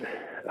 Tractor.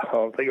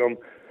 I think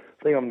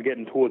I'm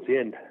getting towards the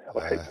end.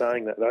 I keep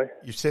saying that though.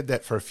 You've said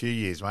that for a few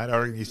years, mate. I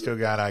reckon you're still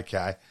going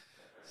okay.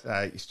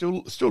 So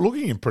you're still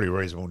looking in pretty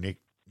reasonable,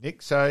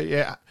 Nick. So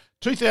yeah,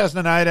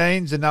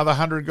 2018's another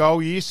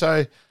 100-goal year.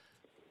 So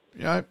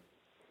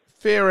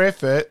fair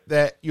effort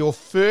that your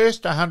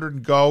first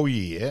 100-goal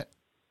year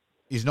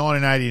is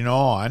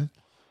 1989,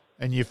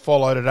 and you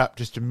followed it up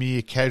just a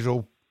mere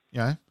casual,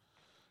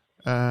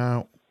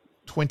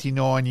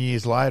 29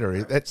 years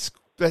later.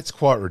 That's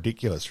quite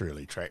ridiculous,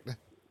 really, Tractor.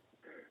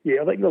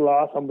 Yeah, I think the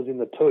last one was in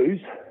the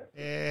 2s.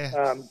 Yeah,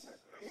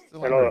 still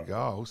 100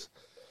 goals.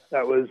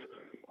 That was,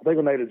 I think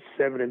I needed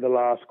 7 in the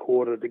last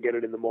quarter to get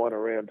it in the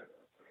minor round.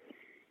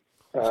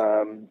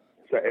 So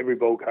every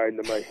ball came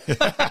to me.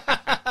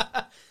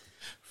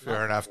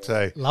 Fair enough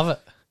too. Love it.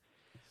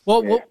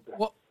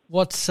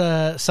 What's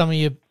some of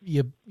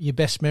your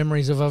best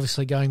memories of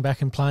obviously going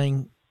back and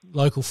playing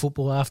local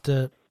football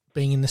after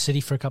being in the city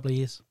for a couple of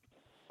years?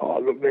 Oh,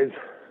 look,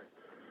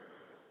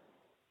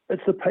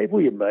 it's the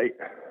people you meet.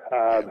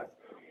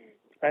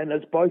 and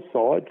it's both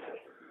sides.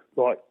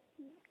 Like,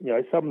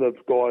 some of the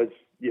guys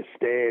you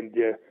stand,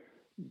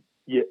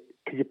 you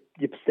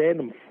stand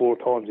them 4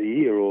 times a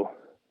year, or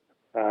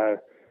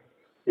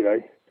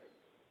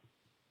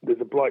there's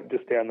a bloke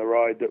just down the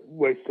road that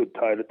we stood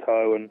toe to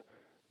toe and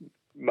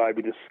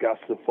maybe discuss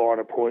the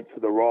finer points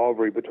of the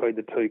rivalry between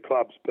the two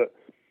clubs, but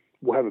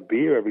we'll have a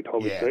beer every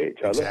time we see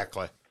each other.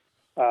 Exactly.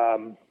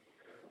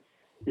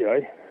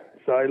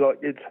 So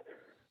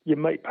you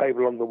meet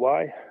people along the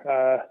way.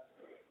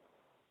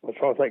 I'm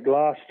trying to think.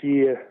 Last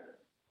year,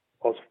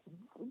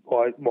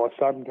 my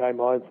son came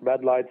home from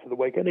Adelaide for the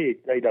weekend.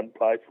 He doesn't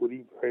play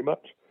footy very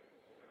much.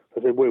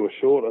 I said we were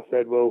short. I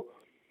said, well,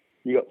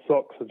 you got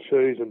socks and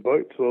shoes and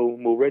boots. Well,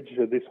 we'll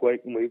register this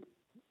week, and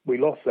we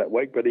lost that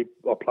week, but I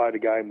played a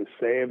game with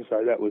Sam,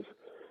 so that was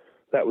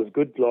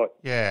good.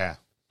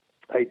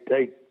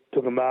 He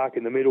took a mark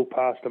in the middle,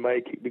 passed to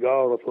me, kicked the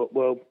goal. I thought,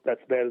 well,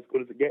 that's about as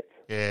good as it gets.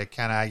 Yeah,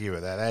 can't argue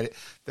with that.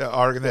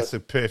 I reckon that's the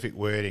perfect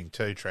wording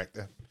too,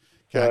 Tractor.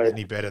 Can't get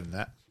any better than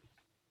that.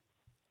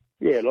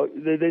 Yeah,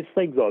 there's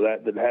things like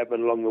that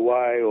happen along the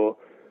way, or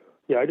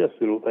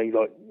just little things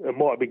like it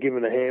might be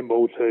given a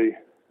handball to.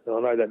 I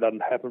know that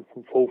doesn't happen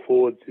from full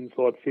forwards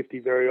inside 50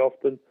 very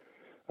often.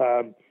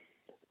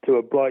 To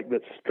a bloke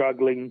that's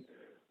struggling,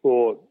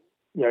 or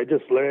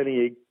just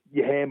learning,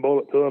 you handball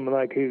it to them and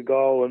they kick a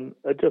goal, and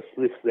it just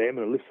lifts them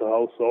and it lifts the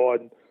whole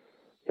side.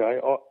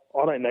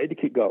 I don't need to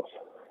kick goals.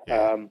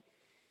 Yeah.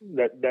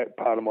 That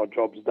part of my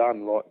job's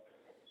done.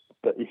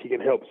 But if you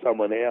can help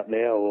someone out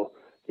now, or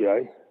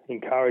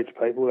encourage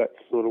people, that's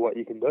sort of what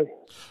you can do.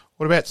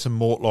 What about some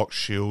Mortlock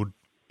Shield,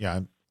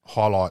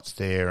 highlights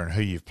there, and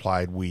who you've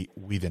played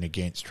with and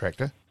against,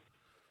 Tractor?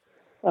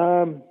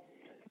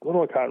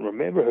 I can't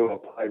remember who I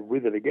played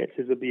with and against.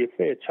 There'd be a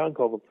fair chunk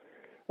of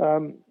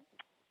them.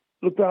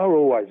 Look, they were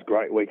always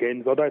great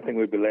weekends. I don't think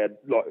we'd be allowed,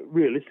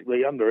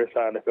 realistically, under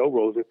SANFL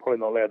rules, we're probably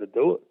not allowed to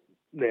do it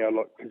now,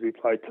 because we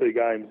played 2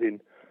 games in,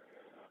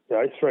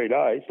 3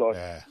 days.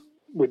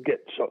 We'd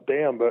get shot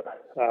down, but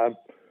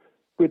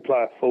we'd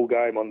play a full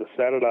game on the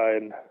Saturday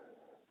and,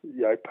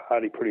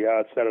 party pretty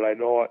hard Saturday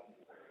night,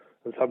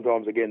 and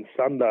sometimes again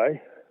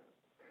Sunday,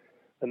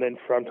 and then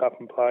front up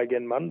and play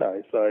again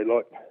Monday. So,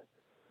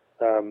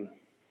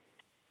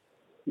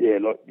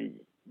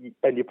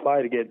 and you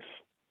played against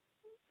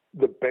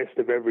the best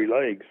of every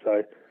league.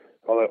 So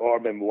I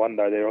remember one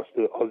day there I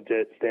was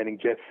standing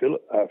Jeff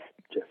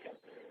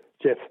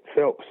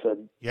Phelps,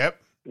 and Yep.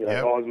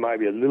 I was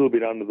maybe a little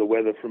bit under the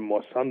weather from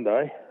my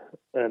Sunday,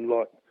 and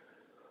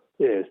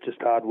it's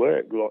just hard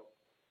work.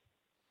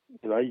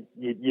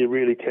 You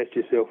really test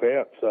yourself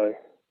out. So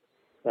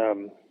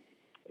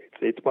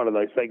it's one of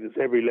those things. It's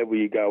every level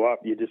you go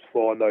up, you just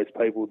find those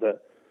people that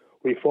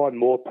we find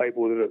more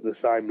people that are at the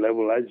same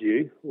level as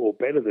you or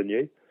better than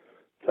you.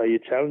 So you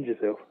challenge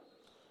yourself.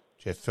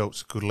 Jeff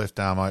Phelps, good left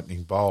arm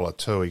opening bowler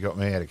too. He got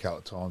me out a couple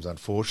of times,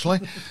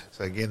 unfortunately.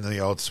 So again, the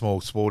old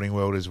small sporting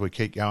world as we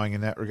keep going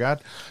in that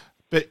regard.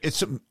 But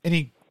it's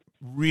any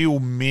real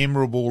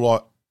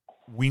memorable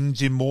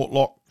wins in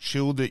Mortlock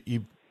Shield that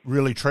you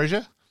really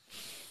treasure?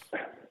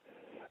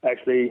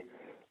 Actually,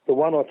 the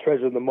one I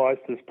treasure the most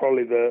is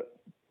probably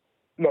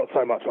not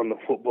so much on the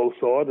football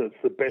side.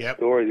 It's the best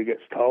story that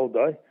gets told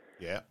though.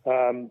 Yeah.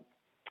 I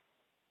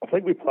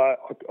think we play.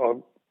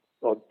 I'll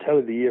tell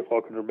you the year if I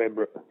can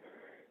remember it.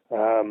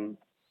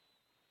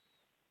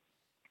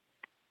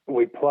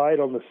 We played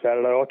on the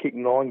Saturday. I kicked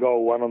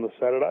 9-goal-1 on the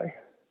Saturday.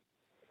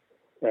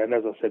 And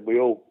as I said, we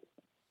all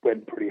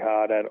went pretty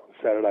hard at it on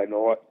Saturday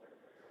night.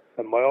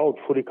 And my old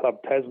footy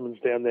club, Tasman's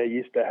down there,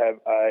 used to have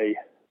a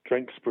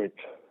drink sprint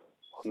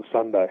on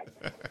Sunday.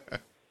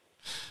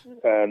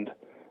 And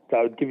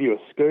they would give you a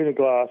schooner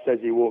glass as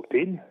you walked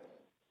in.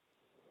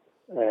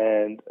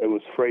 And it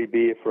was free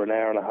beer for an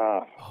hour and a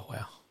half. Oh,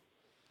 wow.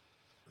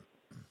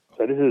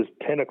 So this is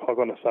 10 o'clock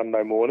on a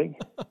Sunday morning.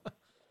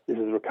 This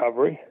is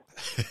recovery.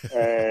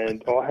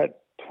 And I had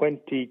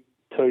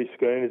 22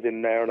 schooners in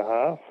an hour and a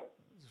half.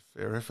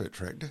 Fair effort,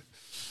 Tractor.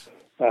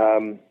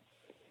 I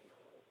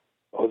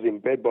was in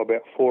bed by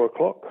about 4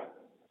 o'clock,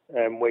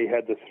 and we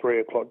had the 3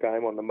 o'clock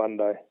game on the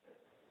Monday.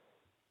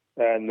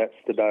 And that's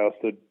the day I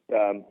stood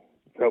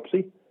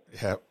Phelpsy.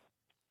 Yep.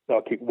 So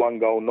I kicked 1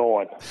 goal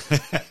 9.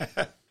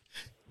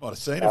 Might have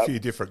seen a few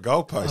different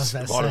goalposts.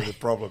 Might have the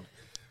problem.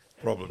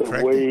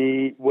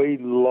 We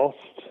lost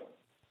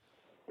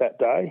that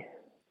day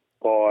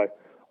by,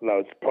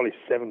 it's probably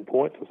 7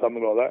 points or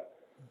something like that,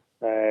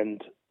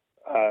 and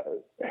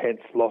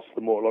hence lost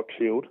the Mortlock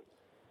Shield.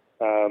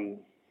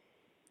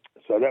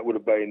 So that would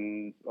have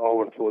been, I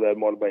would have thought that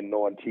might have been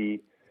 90,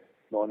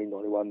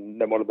 91.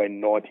 That might have been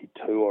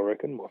 92, I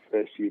reckon, my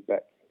first year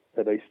back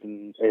at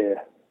Eastern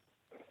Air.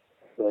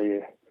 So,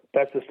 yeah,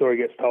 that's the story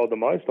gets told the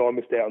most. I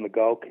missed out on the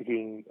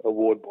goal-kicking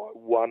award by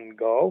 1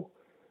 goal.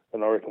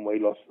 And I reckon we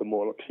lost the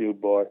Mortlock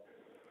Shield by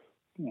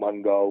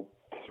 1 goal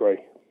 3.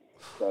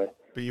 So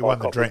but you won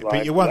the drink.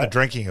 But you won the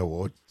drinking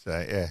award. So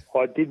yeah,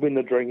 I did win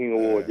the drinking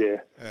award.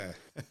 Yeah.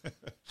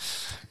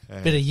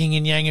 Bit of yin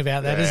and yang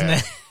about that, isn't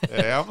there?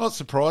 Yeah, I'm not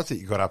surprised that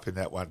you got up in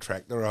that one,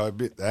 Tractor. I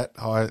admit that.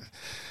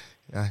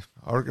 I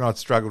reckon I'd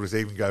struggle to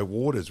even go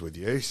waters with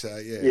you. So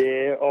yeah.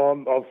 Yeah,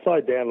 I've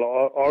slowed down.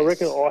 I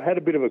reckon I had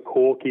a bit of a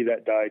corky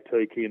that day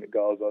too, kicking at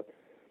goals. And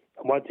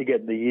once you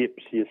get the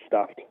yips, you're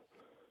stuffed.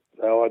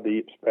 So I had the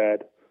yips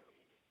bad.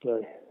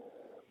 So.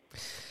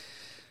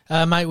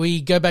 Mate,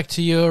 we go back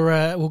to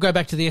we'll go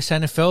back to the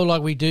SNFL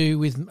like we do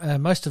with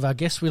most of our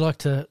guests. We like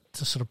to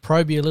sort of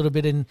probe you a little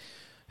bit in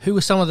who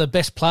were some of the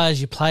best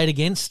players you played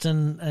against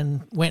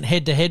and went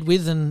head-to-head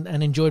with and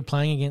enjoyed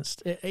playing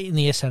against in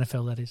the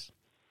SNFL, that is.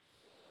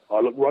 Oh,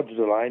 look, Roger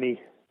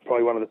Delaney,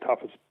 probably one of the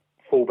toughest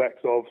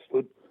fullbacks I've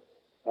stood.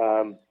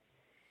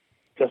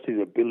 Just his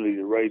ability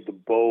to read the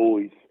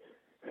ball,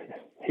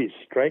 his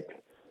strength.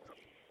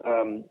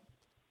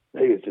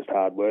 He was just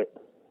hard work,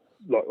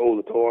 like all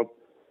the time.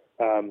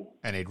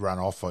 And he'd run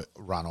off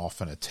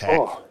and attack.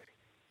 Oh,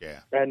 yeah.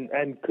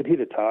 And could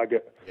hit a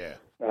target. Yeah.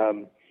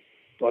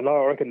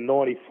 I reckon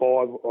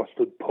 95 I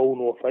stood Paul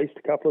North East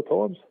a couple of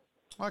times.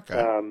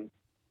 Okay.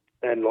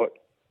 And like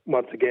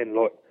once again,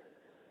 like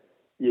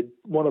you'd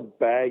want to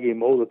bag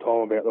him all the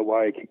time about the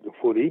way he kicked the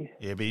footy.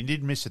 Yeah, but he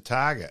did miss a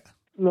target.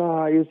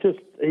 No, he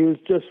was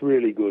just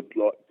really good.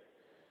 Like,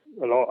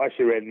 and I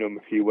actually ran into him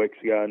a few weeks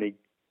ago, and he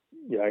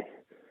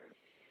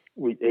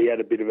had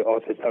a bit of it. I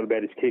said something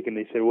about his kick, and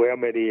he said, "Well, how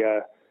many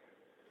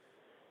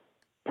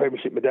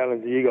premiership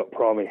medallions have you got,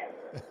 Primey?"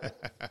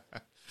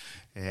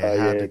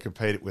 Hard to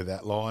compete it with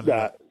that line.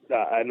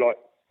 And like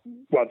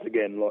once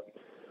again, like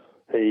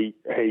he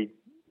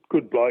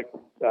good bloke.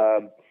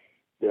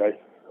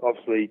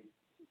 Obviously,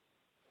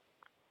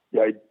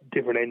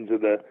 different ends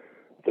of the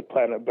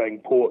planet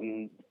being Port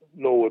and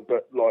Norwood,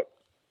 but like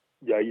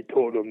you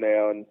talk to them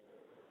now, and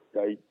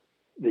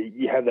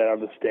you have that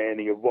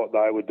understanding of what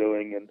they were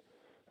doing,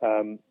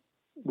 and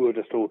we were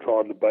just all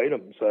trying to beat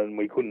them, and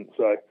we couldn't.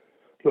 So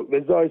look,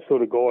 there's those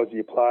sort of guys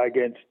you play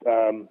against.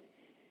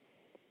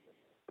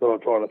 But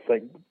I'm trying to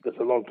think. That's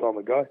a long time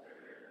ago.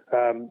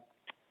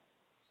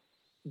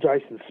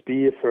 Jason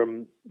Spear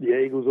from the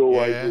Eagles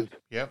always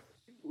was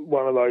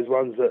one of those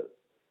ones that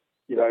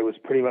was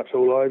pretty much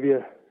all over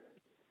you.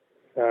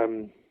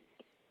 And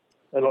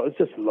it's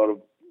just a lot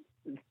of.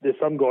 There's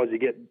some guys you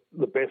get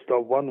the best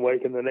of one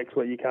week, and the next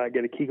week you can't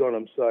get a kick on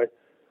them. So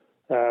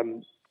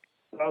the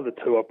other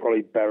two I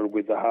probably battled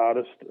with the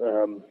hardest.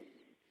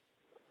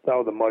 They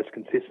were the most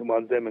consistent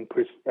ones. Them and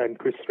Chris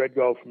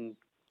Threadgold from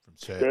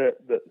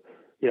Sturt. That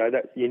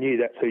you knew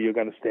that's who you were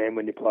going to stand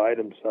when you played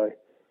them. So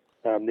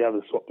the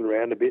others swapped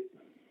around a bit.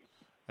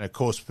 And of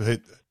course,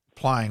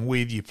 playing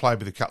with you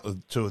played with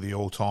two of the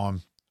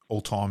all-time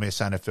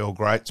SNFL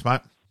greats,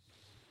 mate.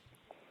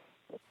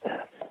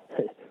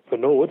 For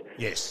Norwood?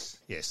 Yes.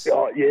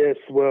 Oh, yes,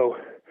 well,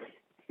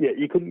 yeah,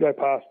 you couldn't go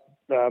past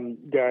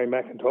Gary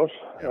McIntosh.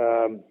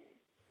 Yep.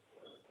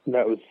 And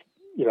that was,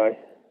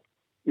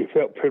 you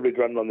felt privileged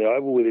running on the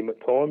oval with him at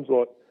times.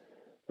 Like,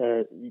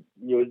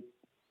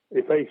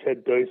 if he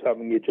said do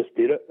something, you just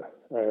did it.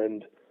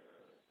 And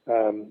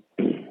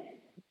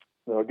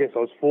I guess I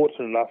was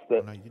fortunate enough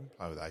that... No, you didn't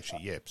play with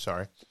Aishi. Yep,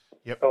 sorry.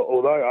 Yep.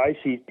 Although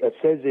Aishi, it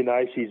says in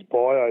Aishi's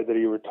bio that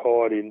he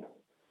retired in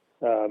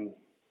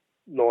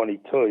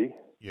 92.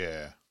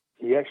 Yeah.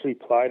 He actually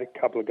played a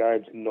couple of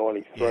games in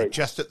 93. Yeah,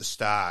 just at the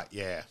start.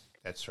 Yeah,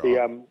 that's right.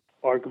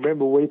 I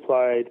remember we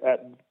played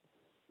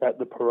at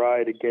the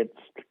parade against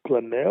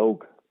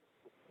Glenelg,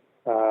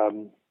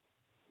 and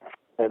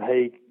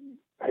he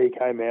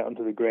came out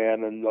onto the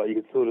ground, and like you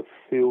could sort of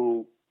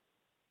feel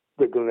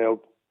the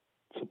Glenelg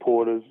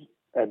supporters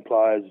and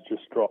players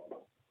just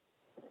drop.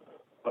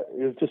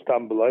 It was just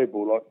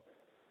unbelievable. Like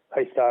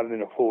he started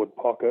in a forward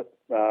pocket,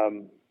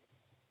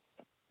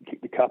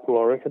 kicked a couple,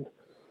 I reckon.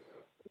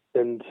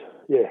 And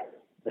yeah,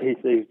 he's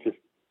just,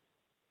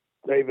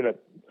 even at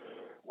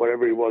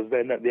whatever he was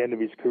then at the end of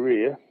his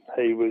career,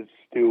 he was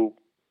still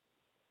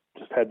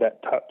just had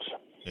that touch.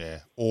 Yeah,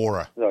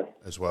 aura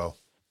as well.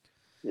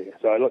 Yeah,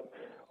 so look,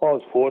 I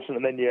was fortunate.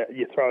 And then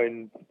you throw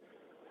in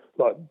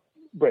like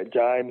Brett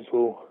James.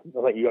 Well,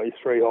 I think you got your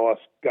three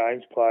highest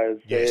games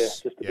players there,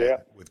 just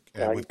about.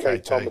 With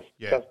Keith KT. Thomas,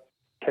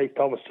 Keith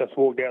Thomas just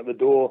walked out the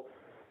door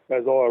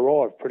as I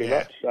arrived, pretty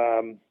much.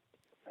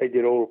 He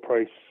did all the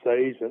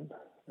pre-season.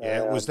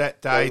 Yeah, it was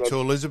that day to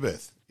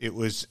Elizabeth.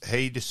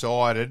 He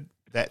decided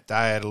that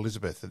day at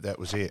Elizabeth that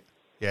was it.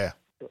 Yeah,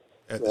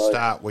 at the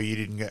start where you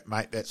didn't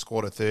make that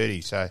squad of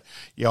 30. So,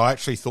 yeah, I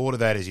actually thought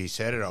of that as you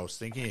said it. I was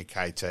thinking of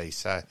KT.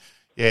 So,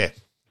 yeah,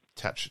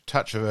 touch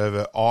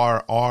of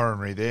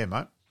irony there,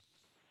 mate.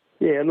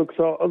 Yeah, look,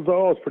 so I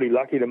was pretty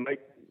lucky to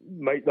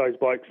meet those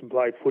blokes and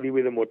play footy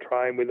with them or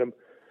train with them.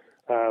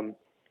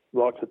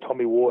 Likes of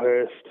Tommy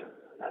Warhurst,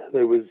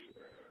 who was,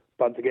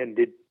 once again,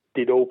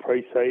 did all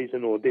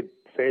pre-season or did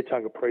fair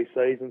chunk of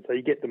pre-season, so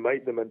you get to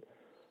meet them, and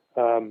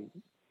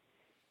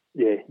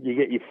you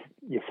get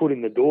your foot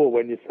in the door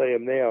when you see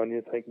them now, and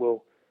you think,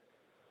 well,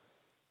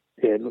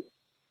 yeah, look,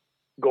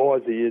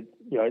 guys that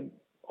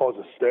I was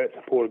a Sturt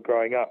supporter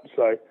growing up,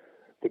 so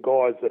the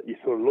guys that you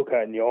sort of look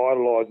at and you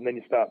idolise, and then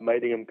you start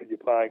meeting them because you're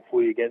playing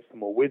footy against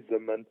them or with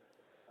them, and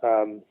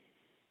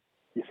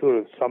you sort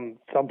of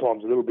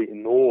sometimes a little bit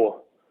in awe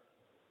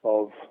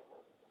of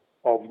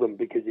of them,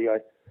 because you go,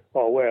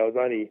 oh wow, it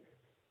was only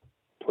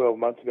 12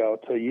 months ago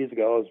or 2 years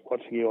ago I was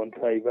watching you on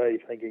TV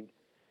thinking,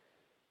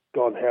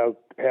 God,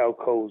 how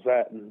cool is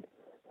that? And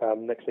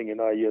next thing you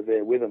know, you're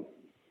there with them.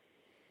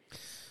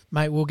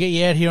 Mate, we'll get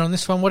you out here on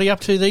this one. What are you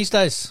up to these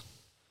days?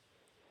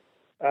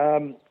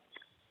 Well,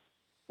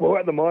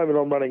 at the moment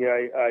I'm running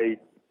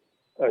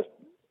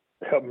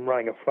I'm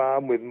running a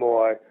farm with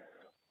my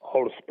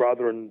oldest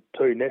brother and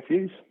 2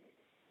 nephews.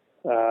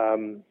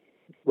 Run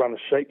a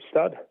sheep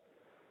stud.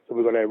 So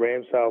we've got our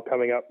ram sale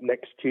coming up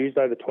next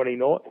Tuesday, the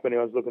 29th, if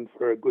anyone's looking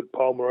for a good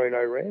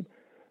Palmerino ram.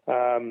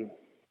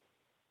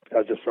 I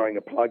was just throwing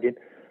a plug in.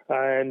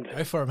 And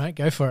Go for it, mate.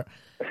 Go for it.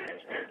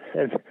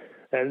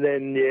 and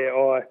then,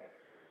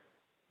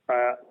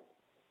 I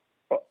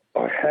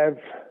have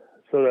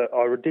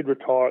I did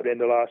retire at the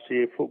end of last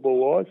year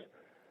football-wise,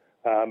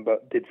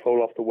 but did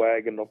fall off the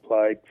wagon. I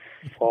played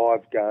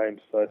 5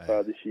 games so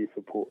far this year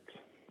for Ports.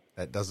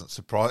 That doesn't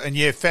surprise. And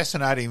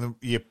fascinating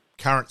your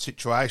current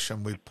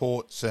situation with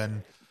Ports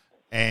and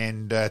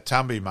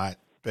Tumby, mate.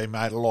 Being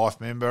made a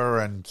life member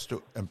and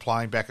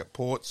playing back at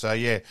Ports. So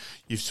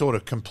you've sort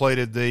of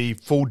completed the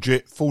full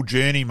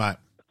journey, mate.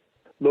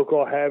 Look,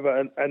 I have,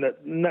 and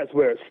that's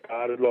where it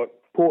started. Like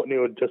Port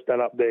Neal had just done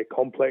up their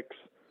complex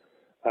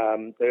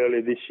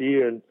earlier this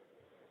year, and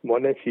my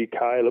nephew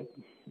Caleb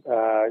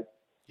come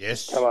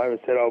over and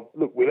said, "Oh,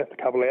 look, we left a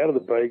couple out of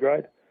the B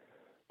grade."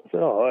 I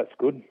said, "Oh, that's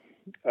good,"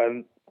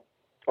 and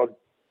I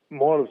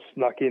might have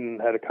snuck in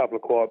and had a couple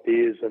of quiet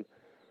beers and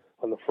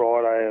on the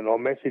Friday, and I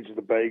messaged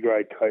the B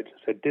grade coach and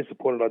said,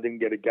 disappointed I didn't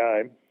get a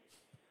game.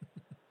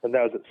 And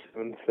that was at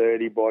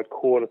 7:30. By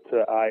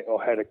 7:45, I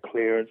had a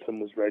clearance and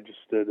was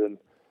registered and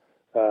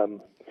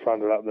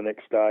fronted up the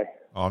next day.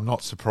 I'm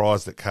not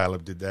surprised that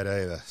Caleb did that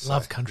either.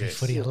 Love country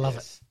footy. I love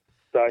it.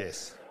 So,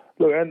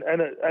 look, and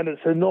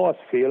it's a nice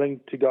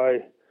feeling to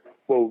go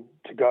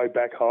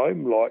back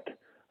home. Like,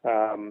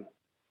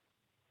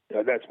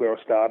 that's where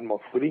I started my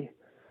footy.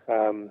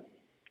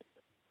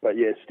 But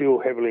still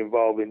heavily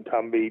involved in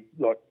Tumby,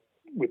 like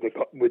with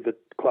the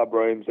club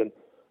rooms and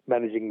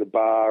managing the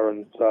bar,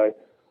 and so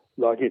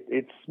like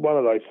it's one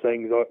of those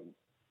things.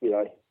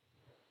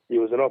 It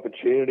was an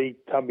opportunity.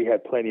 Tumby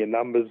had plenty of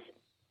numbers.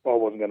 I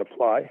wasn't going to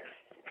play,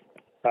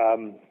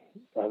 and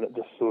it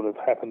just sort of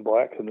happened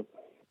by accident.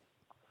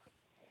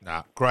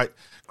 Nah, great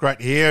to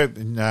hear,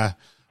 and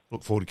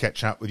look forward to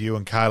catching up with you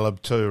and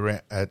Caleb too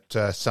at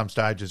some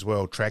stage as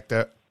well.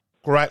 Tractor,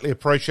 greatly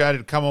appreciated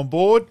to come on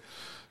board.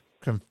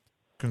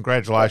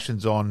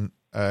 Congratulations on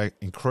an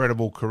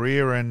incredible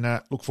career, and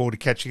look forward to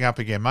catching up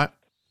again, mate.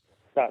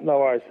 No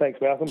worries.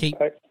 Thanks, Malcolm.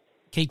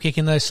 Keep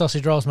kicking those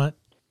sausage rolls, mate.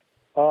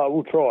 I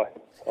will try.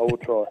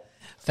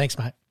 Thanks,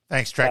 mate.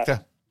 Thanks,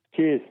 Tractor.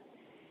 Cheers.